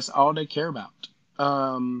 That's all they care about.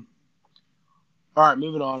 Um. All right,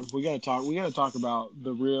 moving on. We got to talk. We got to talk about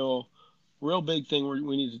the real big thing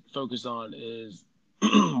we need to focus on is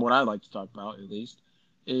what I like to talk about at least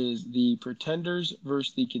is the pretenders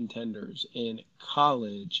versus the contenders in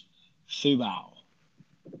college football.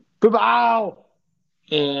 Football!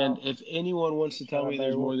 And Well, if anyone wants to shut tell up, me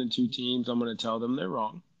there's more Beowulf. than two teams, I'm going to tell them they're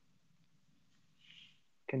wrong.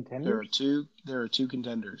 There are Contenders? two. There are two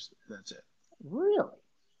contenders. That's it. Really?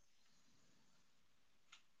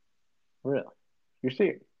 Really? You're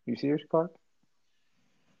serious? You serious, Clark?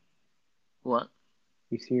 What?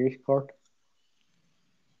 You serious, Clark?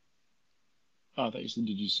 Oh, I thought you said,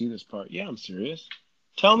 did you see this part? Yeah, I'm serious.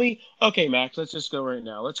 Tell me. Okay, Max, let's just go right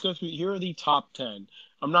now. Let's go through. Here are the top 10.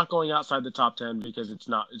 I'm not going outside the top 10 because it's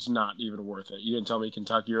not even worth it. You can tell me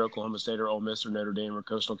Kentucky or Oklahoma State or Ole Miss or Notre Dame or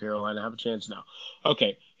Coastal Carolina have a chance now.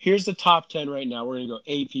 Okay, here's the top 10 right now. We're going to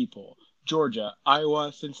go AP poll. Georgia,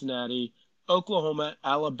 Iowa, Cincinnati, Oklahoma, Joke.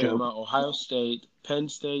 Alabama, Ohio State, Penn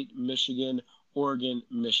State, Michigan, Oregon,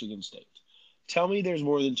 Michigan State. Tell me there's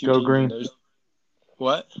more than two Go teams in green. those.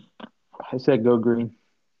 What? I said go green.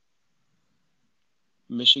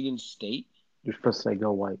 Michigan State? You're supposed to say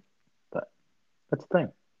go white, but that's the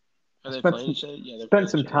thing. Are I they spent playing some each other? Yeah, they're spent playing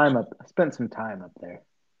some each other. time up. I spent some time up there.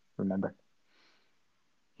 Remember?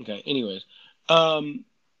 Okay. Anyways, um,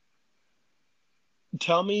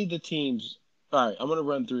 tell me the teams. All right, I'm gonna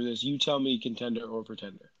run through this. You tell me contender or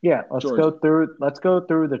pretender. Yeah. Let's Georgia. go through. Let's go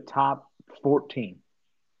through the top 14.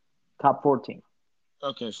 Top 14.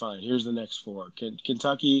 Okay, fine. Here's the next four: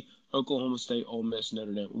 Kentucky, Oklahoma State, Ole Miss,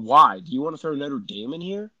 Notre Dame. Why? Do you want to throw Notre Dame in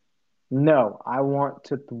here? No, I want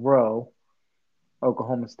to throw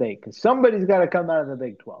Oklahoma State because somebody's got to come out of the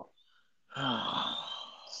Big 12.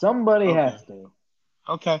 Somebody Okay. has to.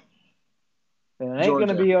 Okay. And it ain't going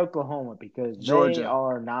to Georgia, be Oklahoma because they Georgia,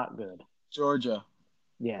 are not good. Georgia,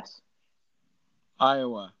 Yes.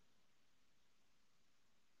 Iowa,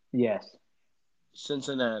 Yes.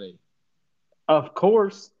 Cincinnati. Of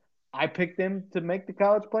course, I picked them to make the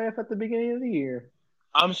college playoff at the beginning of the year.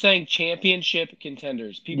 I'm saying championship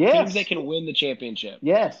contenders, teams that Yes. can win the championship.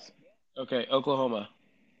 Yes. Okay, Oklahoma,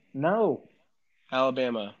 No.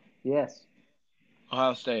 Alabama, Yes.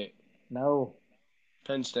 Ohio State, No.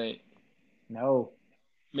 Penn State, No.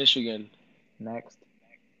 Michigan, Next.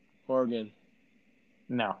 Oregon,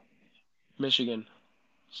 No. Michigan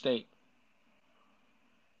State.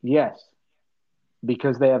 Yes.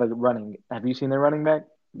 Because they have a running. Have you seen their running back?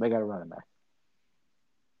 They got a running back.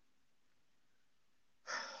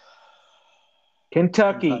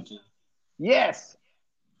 Kentucky. Kentucky, Yes.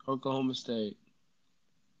 Oklahoma State,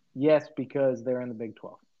 Yes, because they're in the Big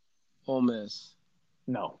 12. Ole Miss,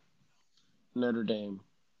 No. Notre Dame.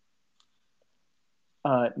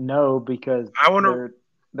 No, because I want to.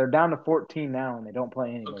 they're down to 14 now and they don't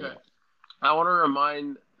play anybody Okay. else. I want to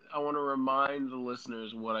remind. I want to remind the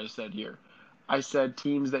listeners what I said here. I said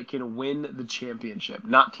teams that can win the championship,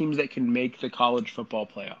 not teams that can make the college football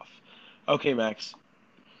playoff. Okay, Max.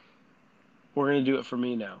 We're gonna do it for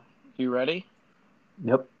me now. You ready?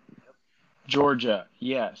 Yep. Georgia,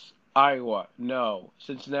 yes. Iowa, no.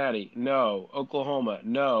 Cincinnati, no. Oklahoma,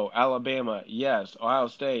 no. Alabama, yes. Ohio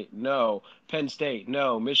State, no. Penn State,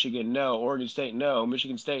 no. Michigan, no. Oregon State, no.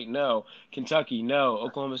 Michigan State, no. Kentucky, no.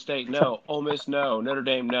 Oklahoma State, no. Ole Miss, no. Notre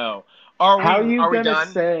Dame, no. Are How are we you are we gonna done?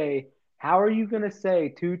 say? How are you gonna say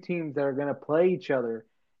two teams that are gonna play each other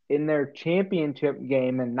in their championship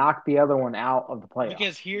game and knock the other one out of the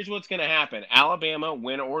Because playoffs? here's what's gonna happen. Alabama,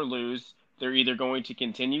 win or lose, they're either going to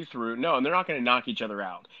continue through. No, and they're not gonna knock each other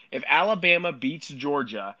out. If Alabama beats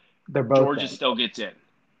Georgia, They're both Georgia in. still gets in.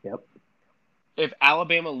 Yep. If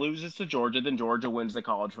Alabama loses to Georgia, then Georgia wins the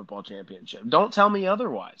college football championship. Don't tell me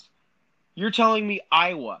otherwise. You're telling me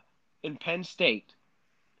Iowa and Penn State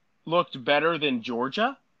looked better than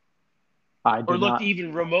Georgia I or do looked not.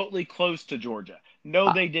 even remotely close to Georgia? No,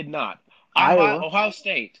 I, they did not. Iowa. Ohio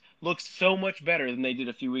State looks so much better than they did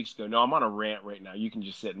a few weeks ago. No, I'm on a rant right now. You can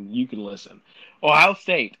just sit and you can listen. Ohio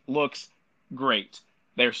State looks great.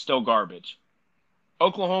 They're still garbage.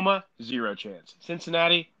 Oklahoma, zero chance.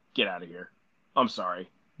 Cincinnati, get out of here. I'm sorry.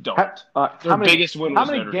 How, Don't. Their how many biggest win how was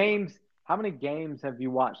many Notre Dame. games how many games have you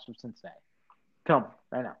watched from Cincinnati? Tell me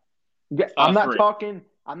right now. Yeah, Three.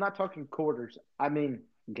 I'm not talking quarters. I mean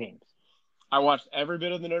games. I watched every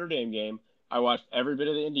bit of the Notre Dame game. I watched every bit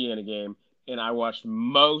of the Indiana game, and I watched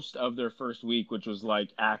most of their first week, which was like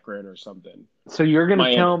Akron or something. So you're going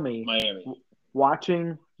to tell Miami. me Miami.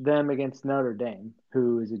 watching them against Notre Dame,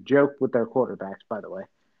 who is a joke with their quarterbacks, by the way,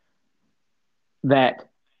 that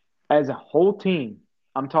as a whole team,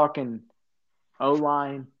 I'm talking O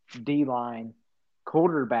line, D line,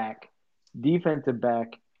 quarterback, defensive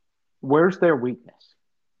back, where's their weakness?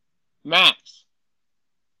 Max.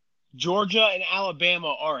 Georgia and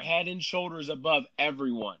Alabama are head and shoulders above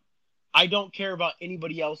everyone. I don't care about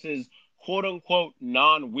anybody else's quote unquote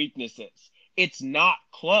non weaknesses. It's not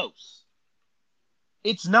close.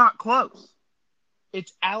 It's not close.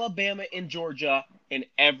 It's Alabama and Georgia and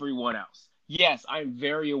everyone else. Yes, I'm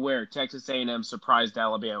very aware Texas A&M surprised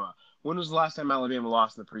Alabama. When was the last time Alabama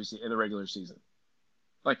lost in the regular season?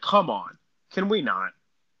 Like, come on, can we not?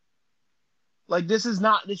 Like this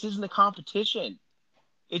isn't a competition.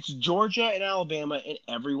 It's Georgia and Alabama and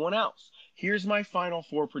everyone else. Here's my Final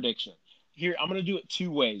Four prediction. Here, I'm gonna do it two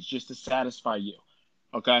ways just to satisfy you.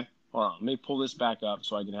 Okay? Hold on. Let me pull this back up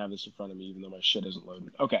so I can have this in front of me, even though my shit isn't loading.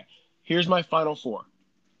 Okay. Here's my Final Four.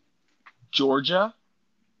 Georgia,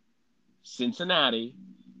 Cincinnati,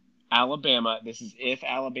 Alabama. This is if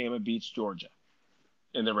Alabama beats Georgia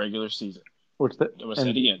in the regular season. What's the I'm gonna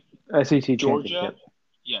say it again. SEC Georgia, championship?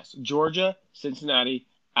 yes, Georgia, Cincinnati,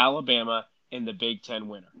 Alabama, and the Big Ten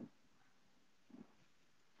winner.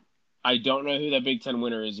 I don't know who that Big Ten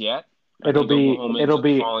winner is yet. It'll be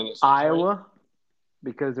falling at some Iowa point.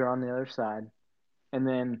 because they're on the other side, and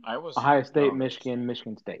then Iowa's Ohio State, not Michigan,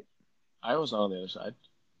 Michigan State. Iowa's not on the other side.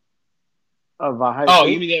 Of Ohio Oh,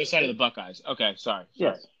 State? you mean the other side of the Buckeyes? Okay, sorry.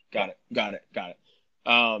 Yes. Got it.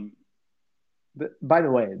 By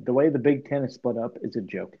the way the Big Ten is split up is a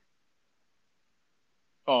joke.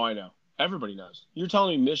 Oh, I know. Everybody knows. You're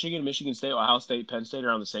telling me Michigan, Michigan State, Ohio State, Penn State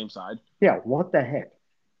are on the same side? Yeah, what the heck?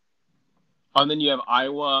 And then you have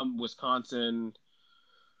Iowa, Wisconsin,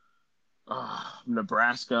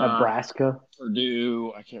 Nebraska,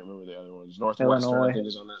 Purdue. I can't remember the other ones. Northwestern, Illinois. I think,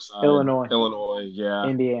 is on that side. Illinois, yeah.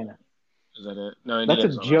 Indiana. Is that it? No, That's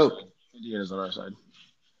Indiana's a on joke. our side. Indiana's on our side.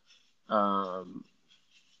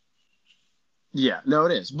 Yeah, no,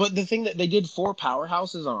 it is. But the thing that they did 4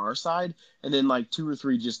 powerhouses on our side, and then like 2 or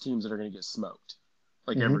 3 just teams that are going to get smoked,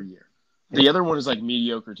 like every year. The other one is like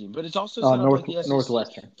mediocre team, but it's also set up like the SEC.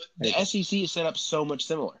 Northwestern. But the SEC is set up so much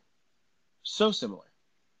similar, so similar.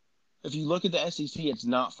 If you look at the SEC, it's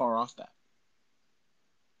not far off that,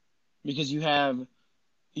 because you have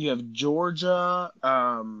Georgia,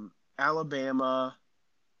 Alabama.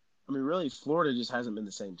 I mean, really, Florida just hasn't been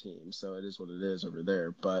the same team, so it is what it is over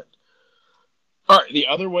there. But all right, the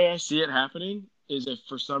other way I see it happening is if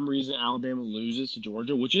for some reason Alabama loses to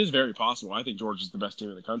Georgia, which is very possible. I think Georgia's the best team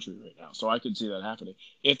in the country right now, so I could see that happening.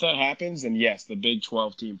 If that happens, then yes, the Big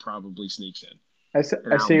 12 team probably sneaks in. I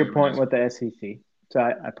see your point with the SEC. So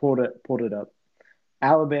I pulled it up.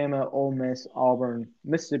 Alabama, Ole Miss, Auburn,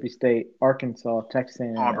 Mississippi State, Arkansas, Texas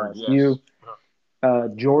A&M, LSU,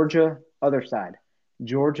 Georgia, other side.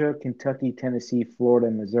 Georgia, Kentucky, Tennessee, Florida,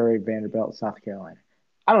 Missouri, Vanderbilt, South Carolina.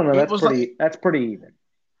 I don't know. That's pretty even.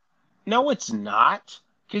 No, it's not.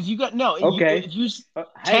 Because you got Okay.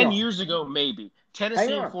 10 years ago, maybe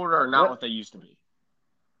Tennessee and Florida are not what they used to be.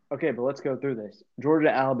 Okay, but let's go through this. Georgia,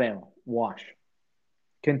 Alabama, wash.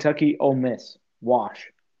 Kentucky, Ole Miss,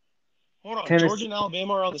 wash. Hold on, Georgia and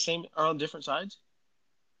Alabama are on different sides?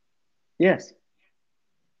 Yes.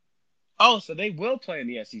 Oh, so they will play in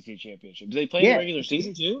the SEC championship. Do they play in the regular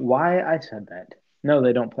season too? Why I said that? No,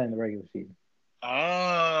 they don't play in the regular season.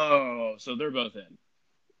 Oh, so they're both in.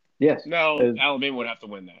 Yes. No, Alabama would have to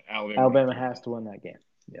win that. Alabama has to win that game.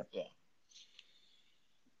 Yep.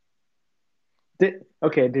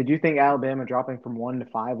 Yeah. Did you think Alabama dropping from 1 to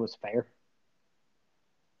 5 was fair?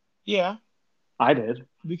 Yeah. I did.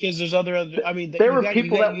 Because there's other I mean, there were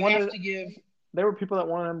people that wanted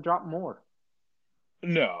them to drop more.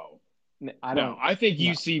 No. I think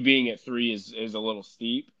UC being at 3 is a little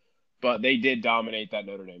steep, but they did dominate that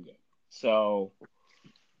Notre Dame game. So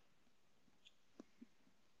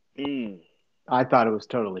I thought it was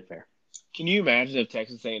totally fair. Can you imagine if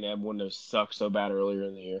Texas A&M wouldn't have sucked so bad earlier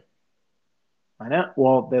in the year? I know.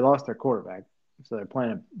 Well, they lost their quarterback, so they're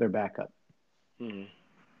playing their backup. Mm-hmm.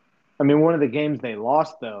 I mean, one of the games they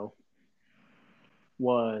lost, though,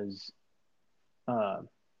 was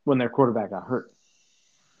when their quarterback got hurt.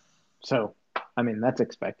 So, I mean, that's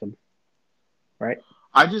expected, right?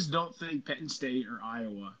 I just don't think Penn State or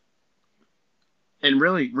Iowa. And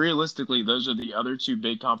really, realistically, those are the other 2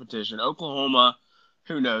 big competition. Oklahoma,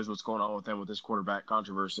 who knows what's going on with them with this quarterback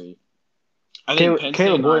controversy. I think Penn State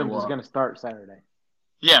Caleb Williams is going to start Saturday.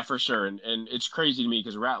 Yeah, for sure. And it's crazy to me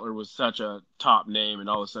because Rattler was such a top name, and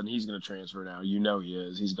all of a sudden he's going to transfer now. You know he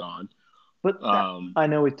is. He's gone. But I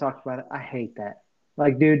know we talked about it. I hate that.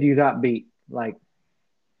 Like, dude, you got beat. Like,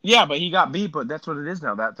 yeah, but he got beat. But that's what it is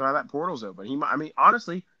now. That's why that portal's open.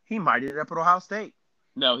 Honestly, he might end up at Ohio State.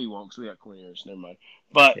 No, he won't because we got Cornelius. Never mind.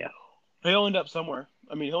 But he'll end up somewhere.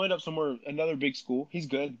 He'll end up somewhere, another big school. He's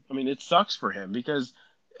good. It sucks for him because,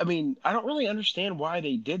 I don't really understand why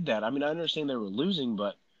they did that. I understand they were losing,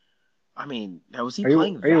 but, was he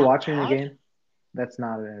playing that bad? Are you watching the game? That's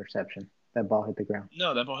not an interception. That ball hit the ground.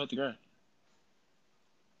 No, that ball hit the ground.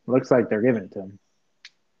 Looks like they're giving it to him.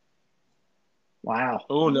 Wow.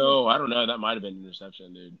 Oh, no. I don't know. That might have been an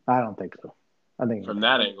interception, dude. I don't think so. I think from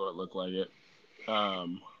that angle, it looked like it.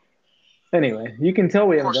 Anyway, you can tell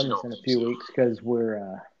we haven't done this in a few weeks because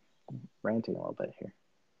we're ranting a little bit here.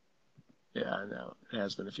 Yeah, I know. It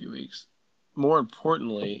has been a few weeks. more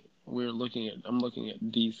importantly, I'm looking at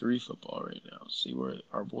D3 football right now. See where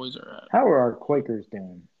our boys are at. How are our Quakers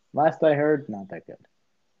doing? Last I heard, not that good.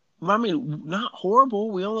 I mean, not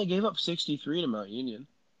horrible. We only gave up 63 to Mount Union.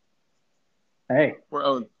 Hey. We're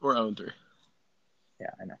 0-3. Yeah,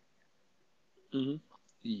 I know. Mm-hmm.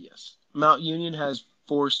 Yes. Mount Union has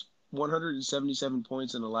forced 177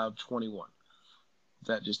 points and allowed 21.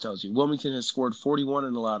 That just tells you. Wilmington has scored 41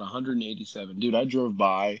 and allowed 187. Dude, I drove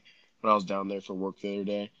by when I was down there for work the other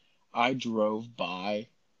day. I drove by.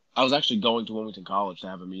 I was actually going to Wilmington College to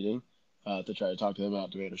have a meeting to try to talk to them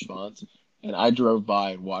about demand response. And I drove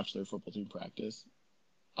by and watched their football team practice.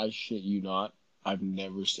 I shit you not. I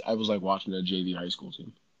was like watching a JV high school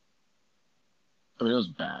team. I mean, it was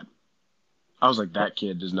bad. I was like, that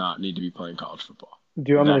kid does not need to be playing college football.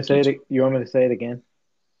 Do you want me to say it? You want me to say it again?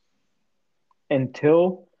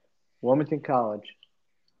 Until Wilmington College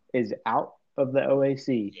is out of the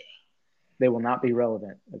OAC, they will not be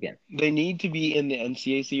relevant again. They need to be in the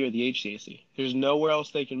NCAC or the HCAC. There's nowhere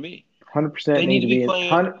else they can be. 100% need to be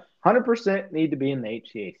playing. 100% need to be in the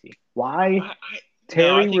HCAC. Why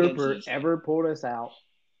Terry Rupert NCAC ever pulled us out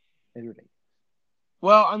is ridiculous.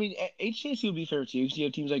 Well, I mean, HCAC would be fair too because you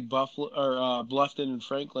have teams like Bluffton and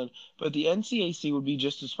Franklin, but the NCAC would be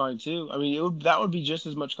just as fine too. I mean, that would be just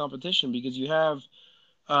as much competition because you have,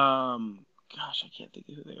 gosh, I can't think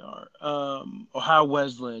of who they are. Ohio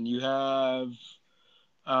Wesleyan. You have,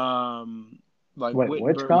 like Wittenberg,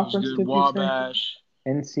 which conference did Wabash,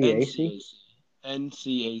 you say? NCAC.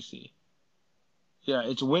 NCAC. Yeah,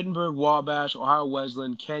 it's Wittenberg, Wabash, Ohio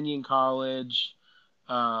Wesleyan, Kenyon College,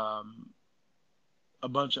 a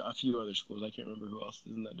few other schools. I can't remember who else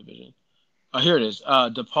is in that division. Here it is: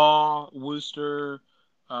 DePaul, Worcester,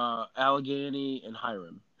 Allegheny, and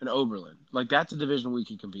Hiram, and Oberlin. Like that's a division we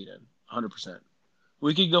could compete in, 100%.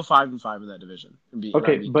 We could go 5-5 in that division and be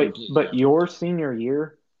okay. But your senior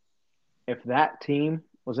year, if that team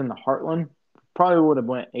was in the Heartland, probably would have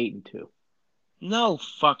went 8-2. No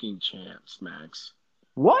fucking chance, Max.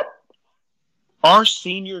 What? Our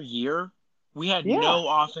senior year, we had no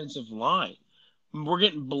offensive line. We're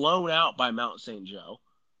getting blown out by Mount St. Joe.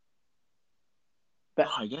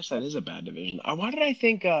 I guess that is a bad division. Why did I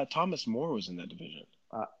think Thomas More was in that division?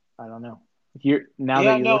 I don't know. That you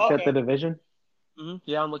looked at the division? Mm-hmm.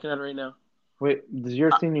 Yeah, I'm looking at it right now. Wait, is your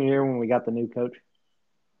senior year when we got the new coach?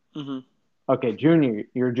 Mm-hmm. Okay,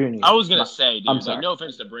 you're junior. I was gonna say, dude. I'm sorry. Like, no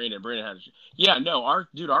offense to Brandon. Brandon had,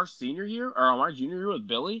 our senior year or my junior year with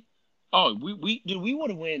Billy. Oh, we would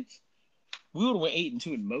have went 8-2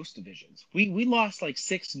 in most divisions. We lost like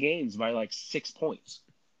 6 games by like 6 points.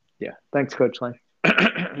 Yeah, thanks, Coach Lane.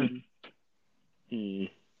 It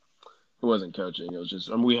wasn't coaching. It was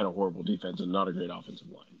just we had a horrible defense and not a great offensive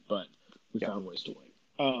line, but we found ways to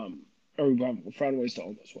win. Or we found ways to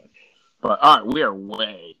almost win. But all right, we are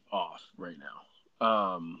way off right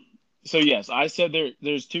now. So yes, I said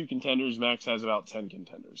there's 2 contenders. Max has about 10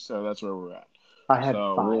 contenders, so that's where we're at. I had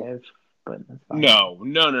 5, but that's fine. No.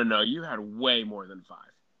 You had way more than 5.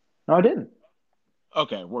 No, I didn't.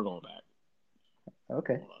 Okay, we're going back.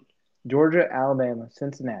 Okay. Georgia, Alabama,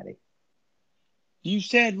 Cincinnati. You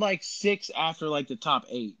said like 6 after like the top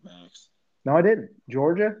 8, Max. No, I didn't.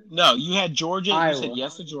 Georgia? No, you had Georgia. Iowa. You said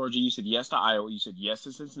yes to Georgia. You said yes to Iowa. You said yes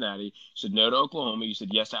to Cincinnati. You said no to Oklahoma. You said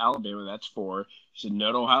yes to Alabama. That's 4. You said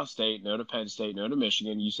no to Ohio State, no to Penn State, no to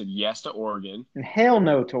Michigan. You said yes to Oregon. And hell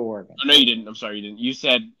no to Oregon. Oh, no, you didn't. I'm sorry, you didn't. You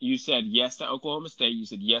said yes to Oklahoma State. You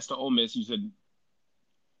said yes to Ole Miss. You said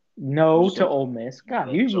no to Ole Miss.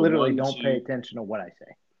 God, you literally don't pay attention to what I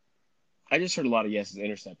say. I just heard a lot of yeses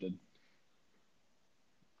intercepted.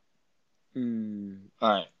 All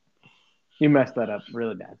right. You messed that up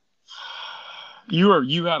really bad. You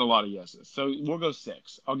had a lot of yeses. So we'll go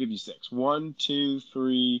 6. I'll give you 6. 1, 2,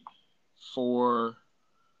 3, 4,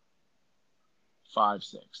 5,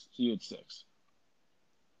 6. So you had 6.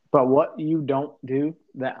 But what you don't do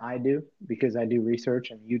that I do, because I do research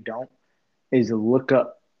and you don't, is look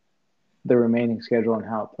up the remaining schedule and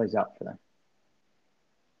how it plays out for them.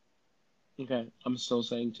 Okay. I'm still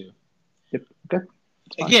saying 2. Yep. Okay.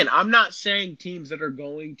 Again, I'm not saying teams that are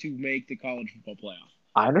going to make the college football playoff.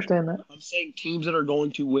 I understand that. I'm saying teams that are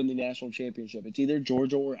going to win the national championship. It's either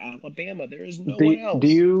Georgia or Alabama. There is no one else.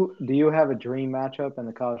 Do you have a dream matchup in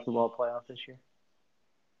the college football playoff this year?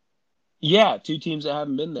 Yeah, 2 teams that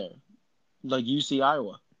haven't been there, like UC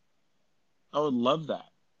Iowa. I would love that.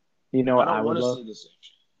 You know what I would love? See the same.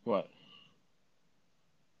 What?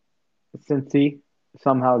 Cincy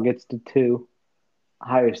somehow gets to 2.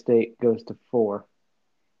 Ohio State goes to 4.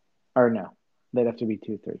 Or no, they'd have to be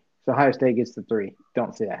 2-3. So Ohio State gets to 3.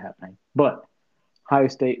 Don't see that happening. But Ohio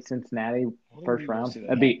State, Cincinnati, first round.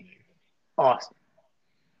 awesome.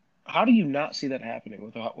 How do you not see that happening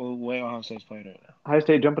with the way Ohio State's playing right now? Ohio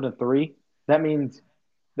State jumping to 3. That means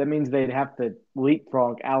they'd have to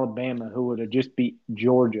leapfrog Alabama, who would have just beat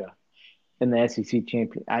Georgia in the SEC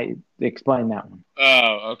champion. I explained that one.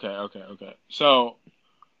 Oh, okay. So,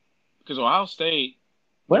 because Ohio State,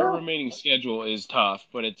 their Well, remaining schedule is tough,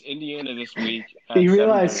 but it's Indiana this week at 7:30.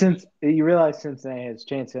 you realize Cincinnati has a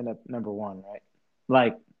chance to end up number 1, right?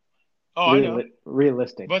 Like Oh, I know,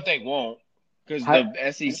 realistic. but they won't because Hi,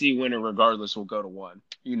 the SEC winner, regardless, will go to 1.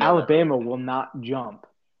 You know that, right? Alabama will not jump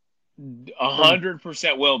A from.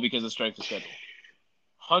 100% will because of strength of schedule.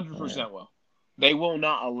 100% will. They will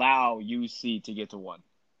not allow UC to get to 1.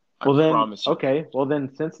 I Well then, promise you that. okay. Well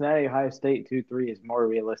then, Cincinnati, Ohio State 2-3 is more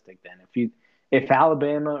realistic. Then, if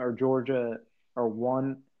Alabama or Georgia are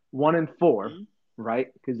 1-4, Mhm.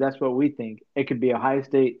 right? Because that's what we think. It could be Ohio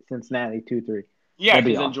State, Cincinnati 2-3. Yeah, That'd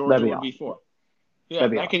be because then awesome. That'd Georgia be would be awesome. 4. Yeah,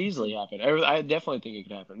 That'd be that could awesome. easily happen. I definitely think it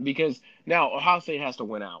could happen because now Ohio State has to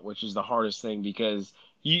win out, which is the hardest thing because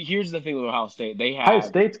here's the thing with Ohio State. They Ohio have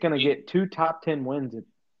State's going to get 2 top 10 wins,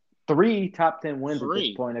 3 top 10 wins at this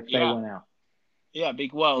 3. point if they Yeah. win out. Yeah,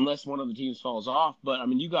 well, unless one of the teams falls off. But, I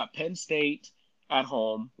mean, you got Penn State at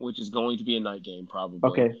home, which is going to be a night game probably.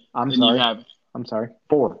 Okay, I'm Then you sorry. have,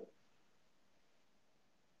 4.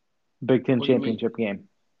 Big Ten what do you mean? championship game,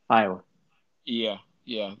 Iowa. Yeah,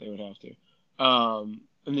 they would have to.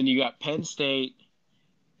 And then you got Penn State.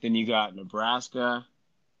 Then you got Nebraska.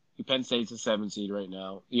 Penn State's a 7 seed right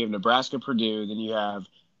now. You have Nebraska, Purdue. Then you have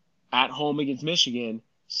at home against Michigan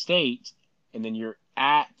State, and then you're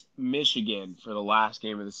at Michigan for the last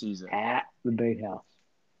game of the season. At the Big House.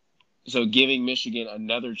 So giving Michigan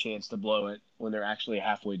another chance to blow it when they're actually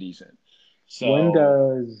halfway decent. When So,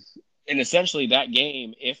 does and essentially that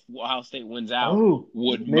game, if Ohio State wins out, Oh,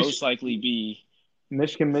 would Mich- most likely be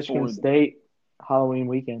Michigan for, State Halloween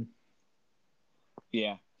weekend?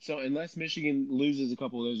 yeah. So unless Michigan loses a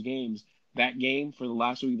couple of those games, that game for the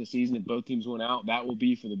last week of the season, if both teams went out, that will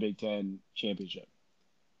be for the Big Ten championship.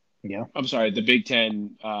 Yeah. I'm sorry, the Big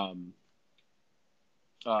Ten.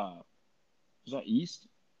 Is that East?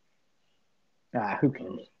 Who I don't,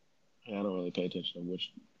 cares? I don't really pay attention to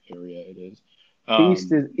which area it is.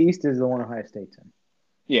 East is the one Ohio State's in.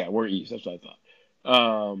 Yeah, we're East. That's what I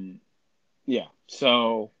thought. Yeah,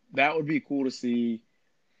 so that would be cool to see.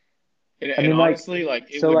 I And mean, like, honestly,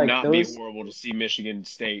 like it so would like not be those horrible to see Michigan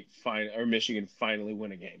State Michigan finally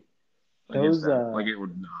win a game against those them. Like it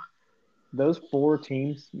would not. those 4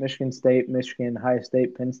 teams: Michigan State, Michigan, Ohio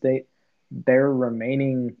State, Penn State. Their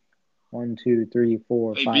remaining 1, 2, 3,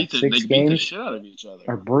 4, They 5, beat they 6 beat the games shit out of each other.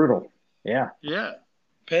 are brutal. Yeah. Yeah,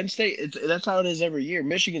 Penn State. That's how it is every year.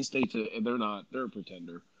 Michigan State. They're not. They're a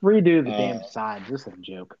pretender. Redo the Uh, damn sides. This is a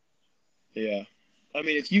joke. yeah. I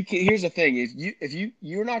mean, if you can, here's the thing: if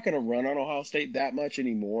you're not going to run on Ohio State that much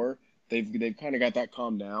anymore, they've kind of got that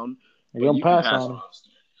calmed down. You're But gonna you can pass pass on them. Ohio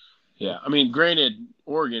State. Yeah, I mean, granted,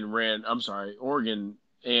 Oregon ran. I'm sorry, Oregon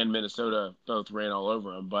and Minnesota both ran all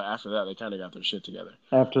over them, but after that, they kind of got their shit together.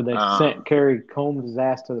 After they sent Um, Kerry Combs'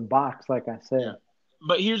 ass to the box, like I yeah, said.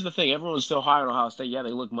 but here's the thing: everyone's still high on Ohio State. Yeah,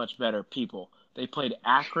 they look much better. People, they played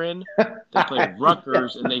Akron, they played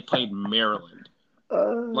Rutgers, and they played Maryland.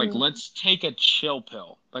 Like, Uh, let's take a chill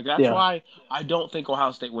pill. Like, that's yeah. why I don't think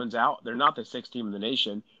Ohio State wins out. They're not the sixth team in the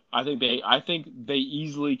nation. I think they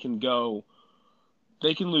easily can go.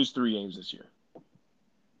 They can lose 3 games this year. Who?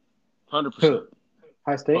 100%.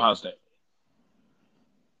 High State? Ohio State.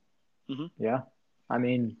 Hmm. Yeah. I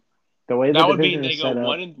mean, the way the That would mean division they is go set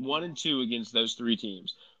one up. and one and two against those 3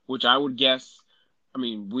 teams, which I would guess. I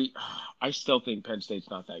mean, I still think Penn State's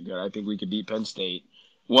not that good. I think we could beat Penn State.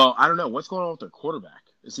 Well, I don't know what's going on with their quarterback.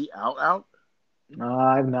 Is he out?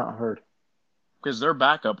 I've not heard. Because their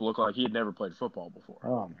backup looked like he had never played football before.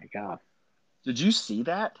 Oh my god. Did you see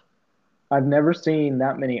that? I've never seen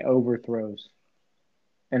that many overthrows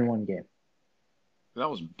in one game. That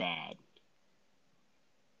was bad.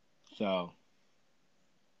 So,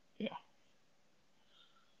 yeah.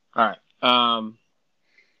 All right.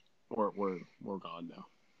 We're gone now.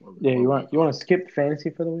 Yeah, We're you way want gone. to skip fantasy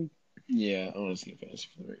for the week? Yeah, I want to see fantasy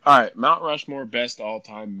for the week. All right, Mount Rushmore best all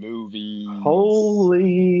time movies.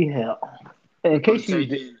 Holy hell! In I'm case you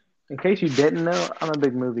taking. in case you didn't know, I'm a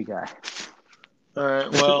big movie guy. All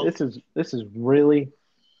right. This Well. this is really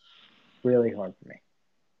really hard for me.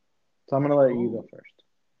 So I'm gonna let you go Ooh. first.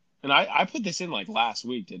 And I put this in like last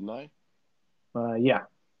week, didn't I? Yeah,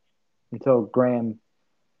 until Graham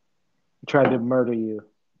tried to murder you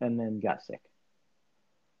and then got sick.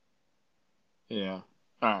 Yeah.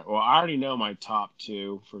 All right. Well, I already know my top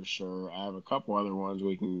 2 for sure. I have a couple other ones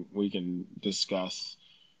we can discuss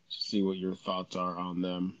to see what your thoughts are on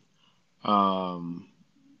them. Um,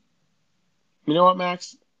 you know what,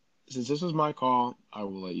 Max? Since this was my call, I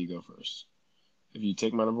will let you go first. If you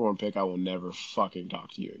take my number one pick, I will never fucking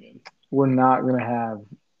talk to you again. We're not gonna have.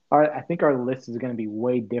 I think our list is gonna be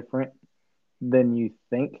way different than you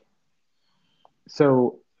think.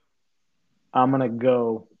 So I'm gonna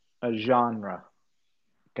go a genre.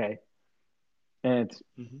 Okay, and it's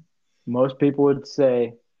Mm-hmm. most people would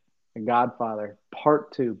say The Godfather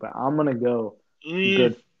Part Two, but I'm gonna go Mm.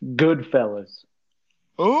 good Goodfellas.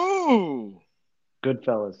 Ooh.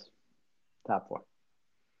 Goodfellas, top four.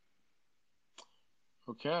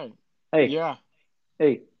 Okay. Hey, Yeah.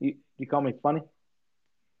 hey, you call me funny?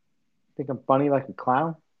 Think I'm funny like a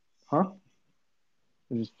clown? Huh?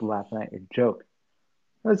 I'm just laughing at your joke.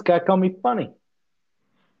 This guy called me funny.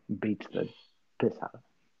 Beats the piss out of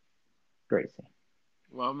Gracie.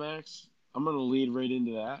 Well, Max, I'm gonna lead right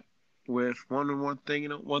into that with one thing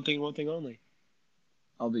and one thing only.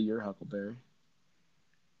 I'll be your Huckleberry.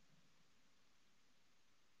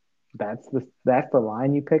 That's the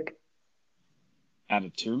line you pick? At a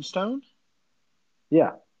tombstone?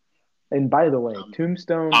 Yeah. And by the way, I'm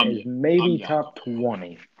Tombstone I'm is your I'm maybe your top Huckleberry.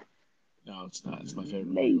 20. No, it's not. It's my favorite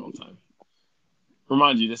movie of all Maybe. time.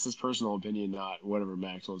 Remind you, this is personal opinion, not whatever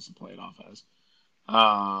Max wants to play it off as.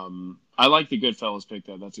 I like the Goodfellas pick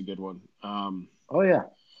though. That's a good one. Oh yeah.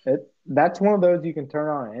 That's one of those you can turn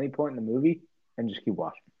on at any point in the movie and just keep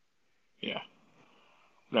watching. Yeah.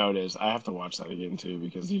 No, it is. I have to watch that again too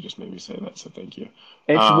because you just made me say that. So thank you.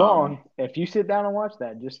 It's Um, long. If you sit down and watch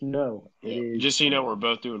that, just know it yeah. is Just so you know, we're long.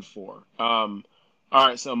 both doing four. All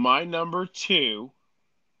right. So my number two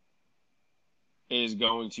is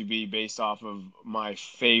going to be based off of my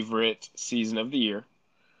favorite season of the year.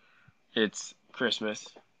 It's Christmas,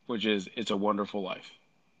 which is It's a Wonderful Life.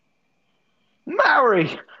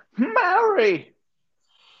 Maori! Maori!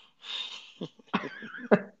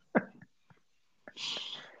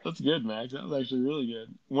 That's good, Max. That was actually really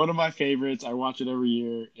good. One of my favorites. I watch it every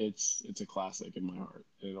year. It's a classic in my heart.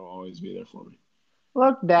 It'll always be there for me.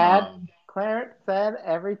 Look, Dad. Um, Clarence said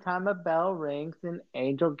every time a bell rings, an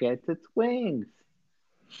angel gets its wings.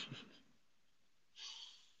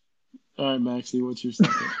 all right, Maxie, what's your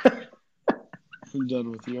second? I'm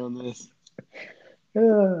done with you on this.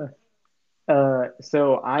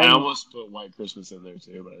 So I I'm, almost put White Christmas in there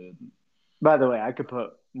too, but I didn't. by the way, I could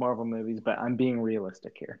put Marvel movies, but I'm being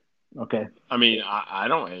realistic here. Okay. I mean, I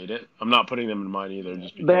don't hate it. I'm not putting them in mine either,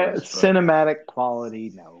 just The because. But cinematic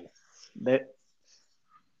quality, no. That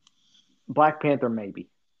Black Panther, maybe.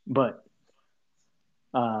 But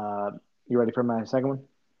uh, you ready for my second one?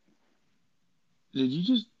 did you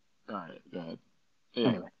just? All right, go ahead. Yeah.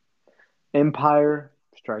 Anyway, Empire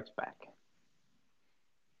Strikes Back.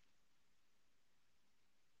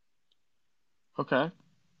 Okay.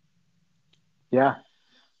 Yeah,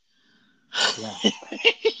 yeah,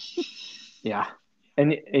 yeah.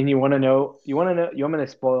 And you want me to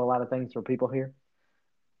spoil a lot of things for people here?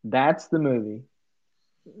 That's the movie.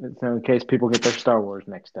 So in case people get their Star Wars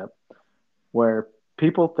mixed up, where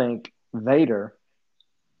people think Vader,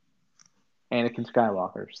 Anakin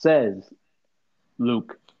Skywalker, says,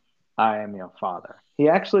 "Luke, I am your father." He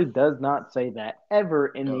actually does not say that ever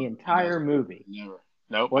in the No, he entire doesn't. movie. Never.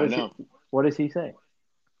 Nope. What I does he? know. What does he say?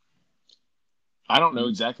 I don't know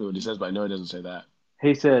exactly what he says, but I know he doesn't say that.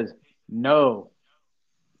 He says, "No,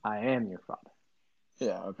 I am your father."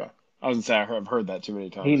 Yeah. Okay. I was gonna say I've heard that too many He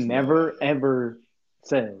times to know that. never ever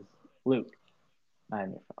says, "Luke, I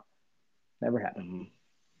am your father." Never happened. Mhm.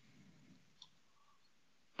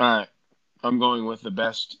 All right. I'm going with the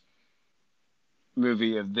best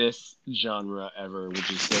movie of this genre ever, which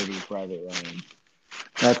is Saving Private Ryan.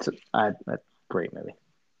 That's a great movie.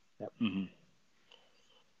 Yep. Mm-hmm.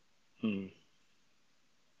 Hmm.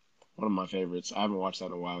 One of my favorites. I haven't watched that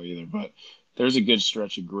in a while either, but there's a good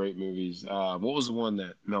stretch of great movies. What was the one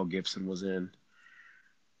that Mel Gibson was in?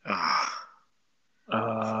 Ah,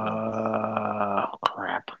 fuck.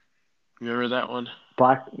 Crap. You remember that one?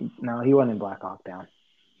 Black. No, he wasn't in Black Hawk Down.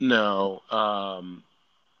 No.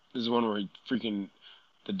 This is one where he freaking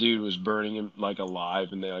the dude was burning him like alive,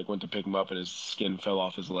 and they like went to pick him up, and his skin fell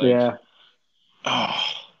off his legs. Yeah. Oh,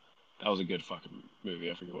 that was a good fucking movie.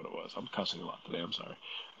 I forget what it was. I'm cussing a lot today. I'm sorry.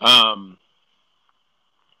 Um,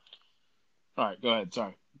 all right, go ahead.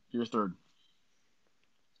 Sorry, you're third.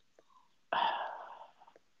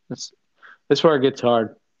 This this is where it gets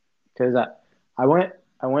hard because I went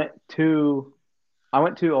I went to I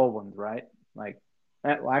went two old ones, right? Like,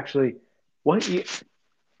 well, actually, what year?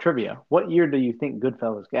 Trivia. What year do you think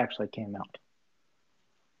Goodfellas actually came out?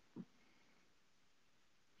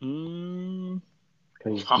 Mm,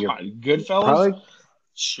 Because you're God, Goodfellas. probably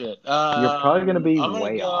Shit. You're probably going to be I'm gonna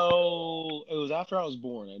way off. go. It was after I was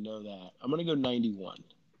born. I know that. I'm gonna go 91.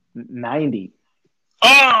 90.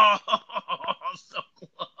 Oh, so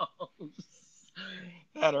close.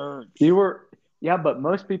 That hurts. You were, yeah, but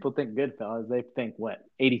most people think Goodfellas. They think what,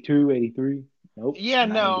 82, 83? Nope, Yeah,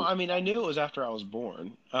 no. 90. I mean, I knew it was after I was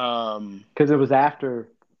born. Because it was after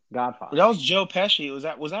Godfather. That was Joe Pesci.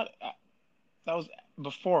 That was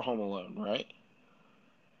before Home Alone, right?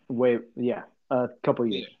 Wait, yeah, a couple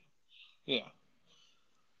Yeah. years. Yeah.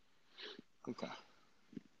 Okay.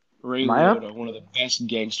 Ray Am I Liotta, up? one of the best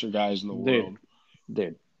gangster guys in the Dude, world.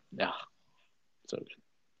 dude. Yeah, so good.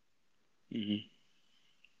 Hmm.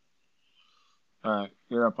 All right,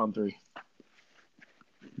 you're up on 3.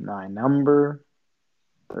 My number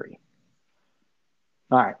 3.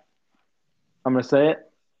 All right, I'm going to say it.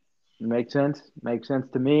 It makes sense. Makes sense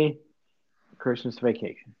to me. Christmas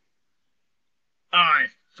Vacation. I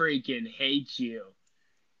freaking hate you.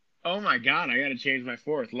 Oh my god, I gotta change my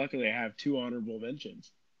 4th. Luckily, I have 2 honorable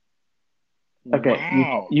mentions. Okay, you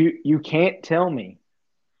Wow. you you can't tell me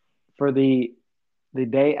for the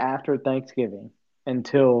day after Thanksgiving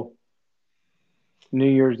until New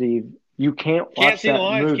Year's Eve. You can't Can't watch see the that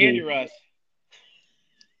lines, can you, movie Russ?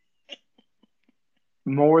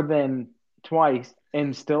 more than twice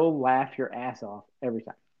and still laugh your ass off every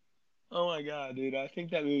time. Oh my god, dude. I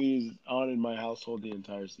think that movie is on in my household the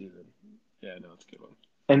entire season. Yeah, no, it's a good one.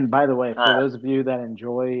 And by the way, All for right. those of you that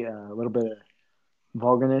enjoy a little bit of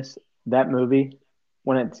vulgarness, that movie,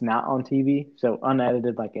 when it's not on TV, so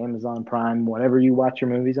unedited like Amazon Prime, whatever you watch your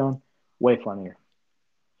movies on, way funnier.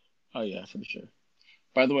 Oh yeah, for sure.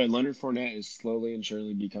 By the way, Leonard Fournette is slowly and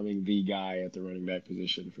surely becoming the guy at the running back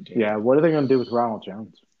position for Yeah, Tampa. what are they going to do with Ronald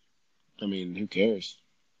Jones? I mean, who cares?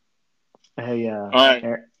 Hey, All right.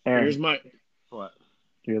 Here's Aaron, my what?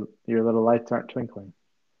 your little lights aren't twinkling.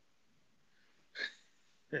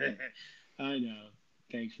 I know.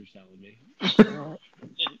 Thanks for telling me.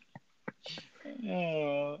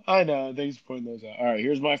 I know. Thanks for pointing those out. All right,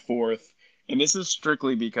 here's my 4th, and this is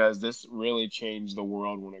strictly because this really changed the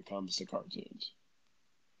world when it comes to cartoons.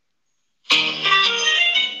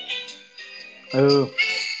 Oh,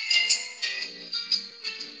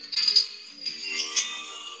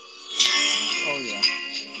 Oh yeah.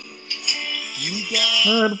 You got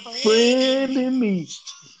not a a friend friend. in me.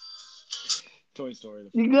 Toy Story, the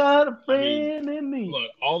You first one. got a I mean, friend in me. look,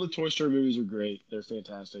 all the Toy Story movies are great. They're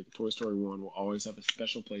fantastic. Toy Story 1 will always have a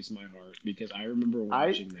special place in my heart because I remember I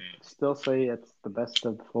watching that. still say it's the best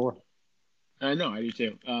of the four. I know, I do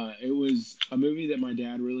too. It was a movie that my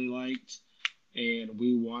dad really liked, and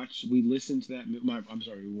we listened to that. I'm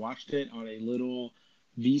sorry, we watched it on a little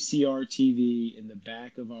VCR TV in the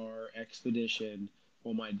back of our expedition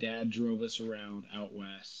while my dad drove us around out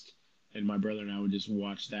west. And my brother and I would just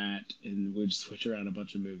watch that, and we'd switch around a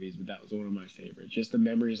bunch of movies. But that was one of my favorites. Just the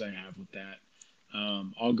memories I have with that.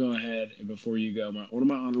 I'll go ahead and before you go, one of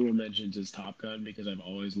my honorable mentions is Top Gun because I've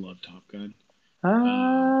always loved Top Gun. Um,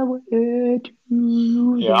 Highway to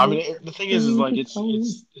yeah, I mean the the thing is like danger zone.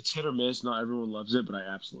 it's hit or miss. Not everyone loves it, but I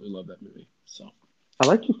absolutely love that movie. So I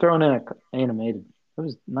like you throwing in a animated. That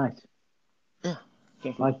was nice. yeah, I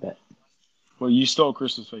definitely. like that. Well, you stole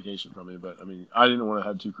Christmas Vacation from me, but I mean I didn't want to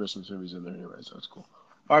have 2 Christmas movies in there anyway, so that's cool.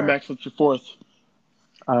 All right, Fair. Max, what's your 4th?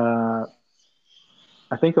 Uh,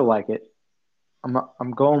 I think you'll like it.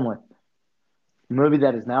 I'm going with a movie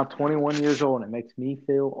that is now 21 years old and it makes me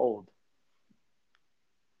feel old.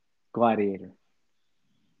 Gladiator.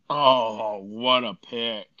 Oh, what a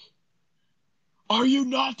pick! Are you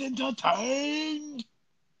not entertained?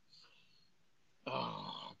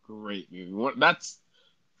 Oh, great movie. That's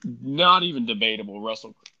not even debatable. I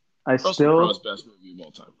Russell Crowe's still best movie of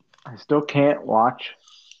all time. I still can't watch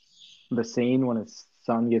the scene when his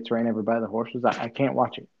son gets ran over by the horses. I can't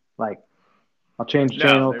watch it. Like I'll change No,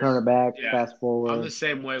 channel, turn there's it back, yeah. fast I'm the forward.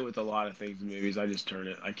 same way with a lot of things in movies. I just turn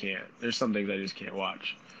it. I can't. There's some things I just can't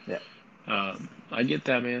watch. Yeah. I get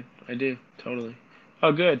that, man. I do totally.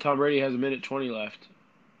 Oh, good. Tom Brady has a minute 20 left.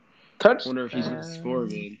 Wonder if he's gonna score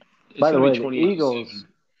Touchdown. again. It's By the gonna be way, the 28 to Eagles 7.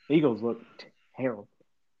 Eagles look terrible.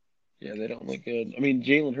 Yeah, they don't look good. I mean,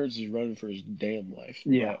 Jalen Hurts is running for his damn life.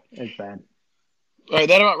 Yeah, But it's bad. all right,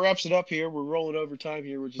 that about wraps it up here. We're rolling over time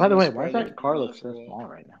here, which is By the no way, why does surprise after that being car look on for a so while. small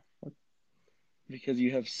right now? Because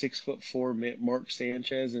you have 6'4" Mark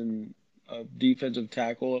Sanchez and a defensive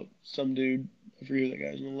tackle, some dude. I forget who that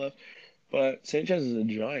guy's on the left. But Sanchez is a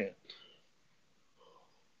giant.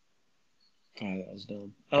 God, that was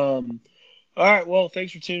dumb. All right. Well,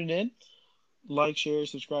 thanks for tuning in. Like, share,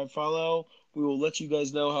 subscribe, follow. We will let you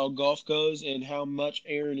guys know how golf goes and how much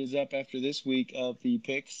Aaron is up after this week of the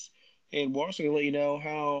picks. And we're also going to let you know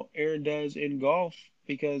how Aaron does in golf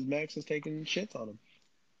because Max is taking shits on him.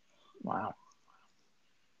 Wow.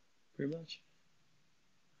 Pretty much.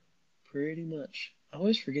 Pretty much. I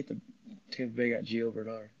always forget the Tampa Bay got Gio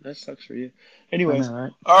Bernard. That sucks for you. I Anyways, know,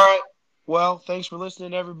 right? all right. Well, thanks for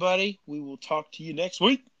listening, everybody. We will talk to you next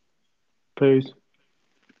week. Peace.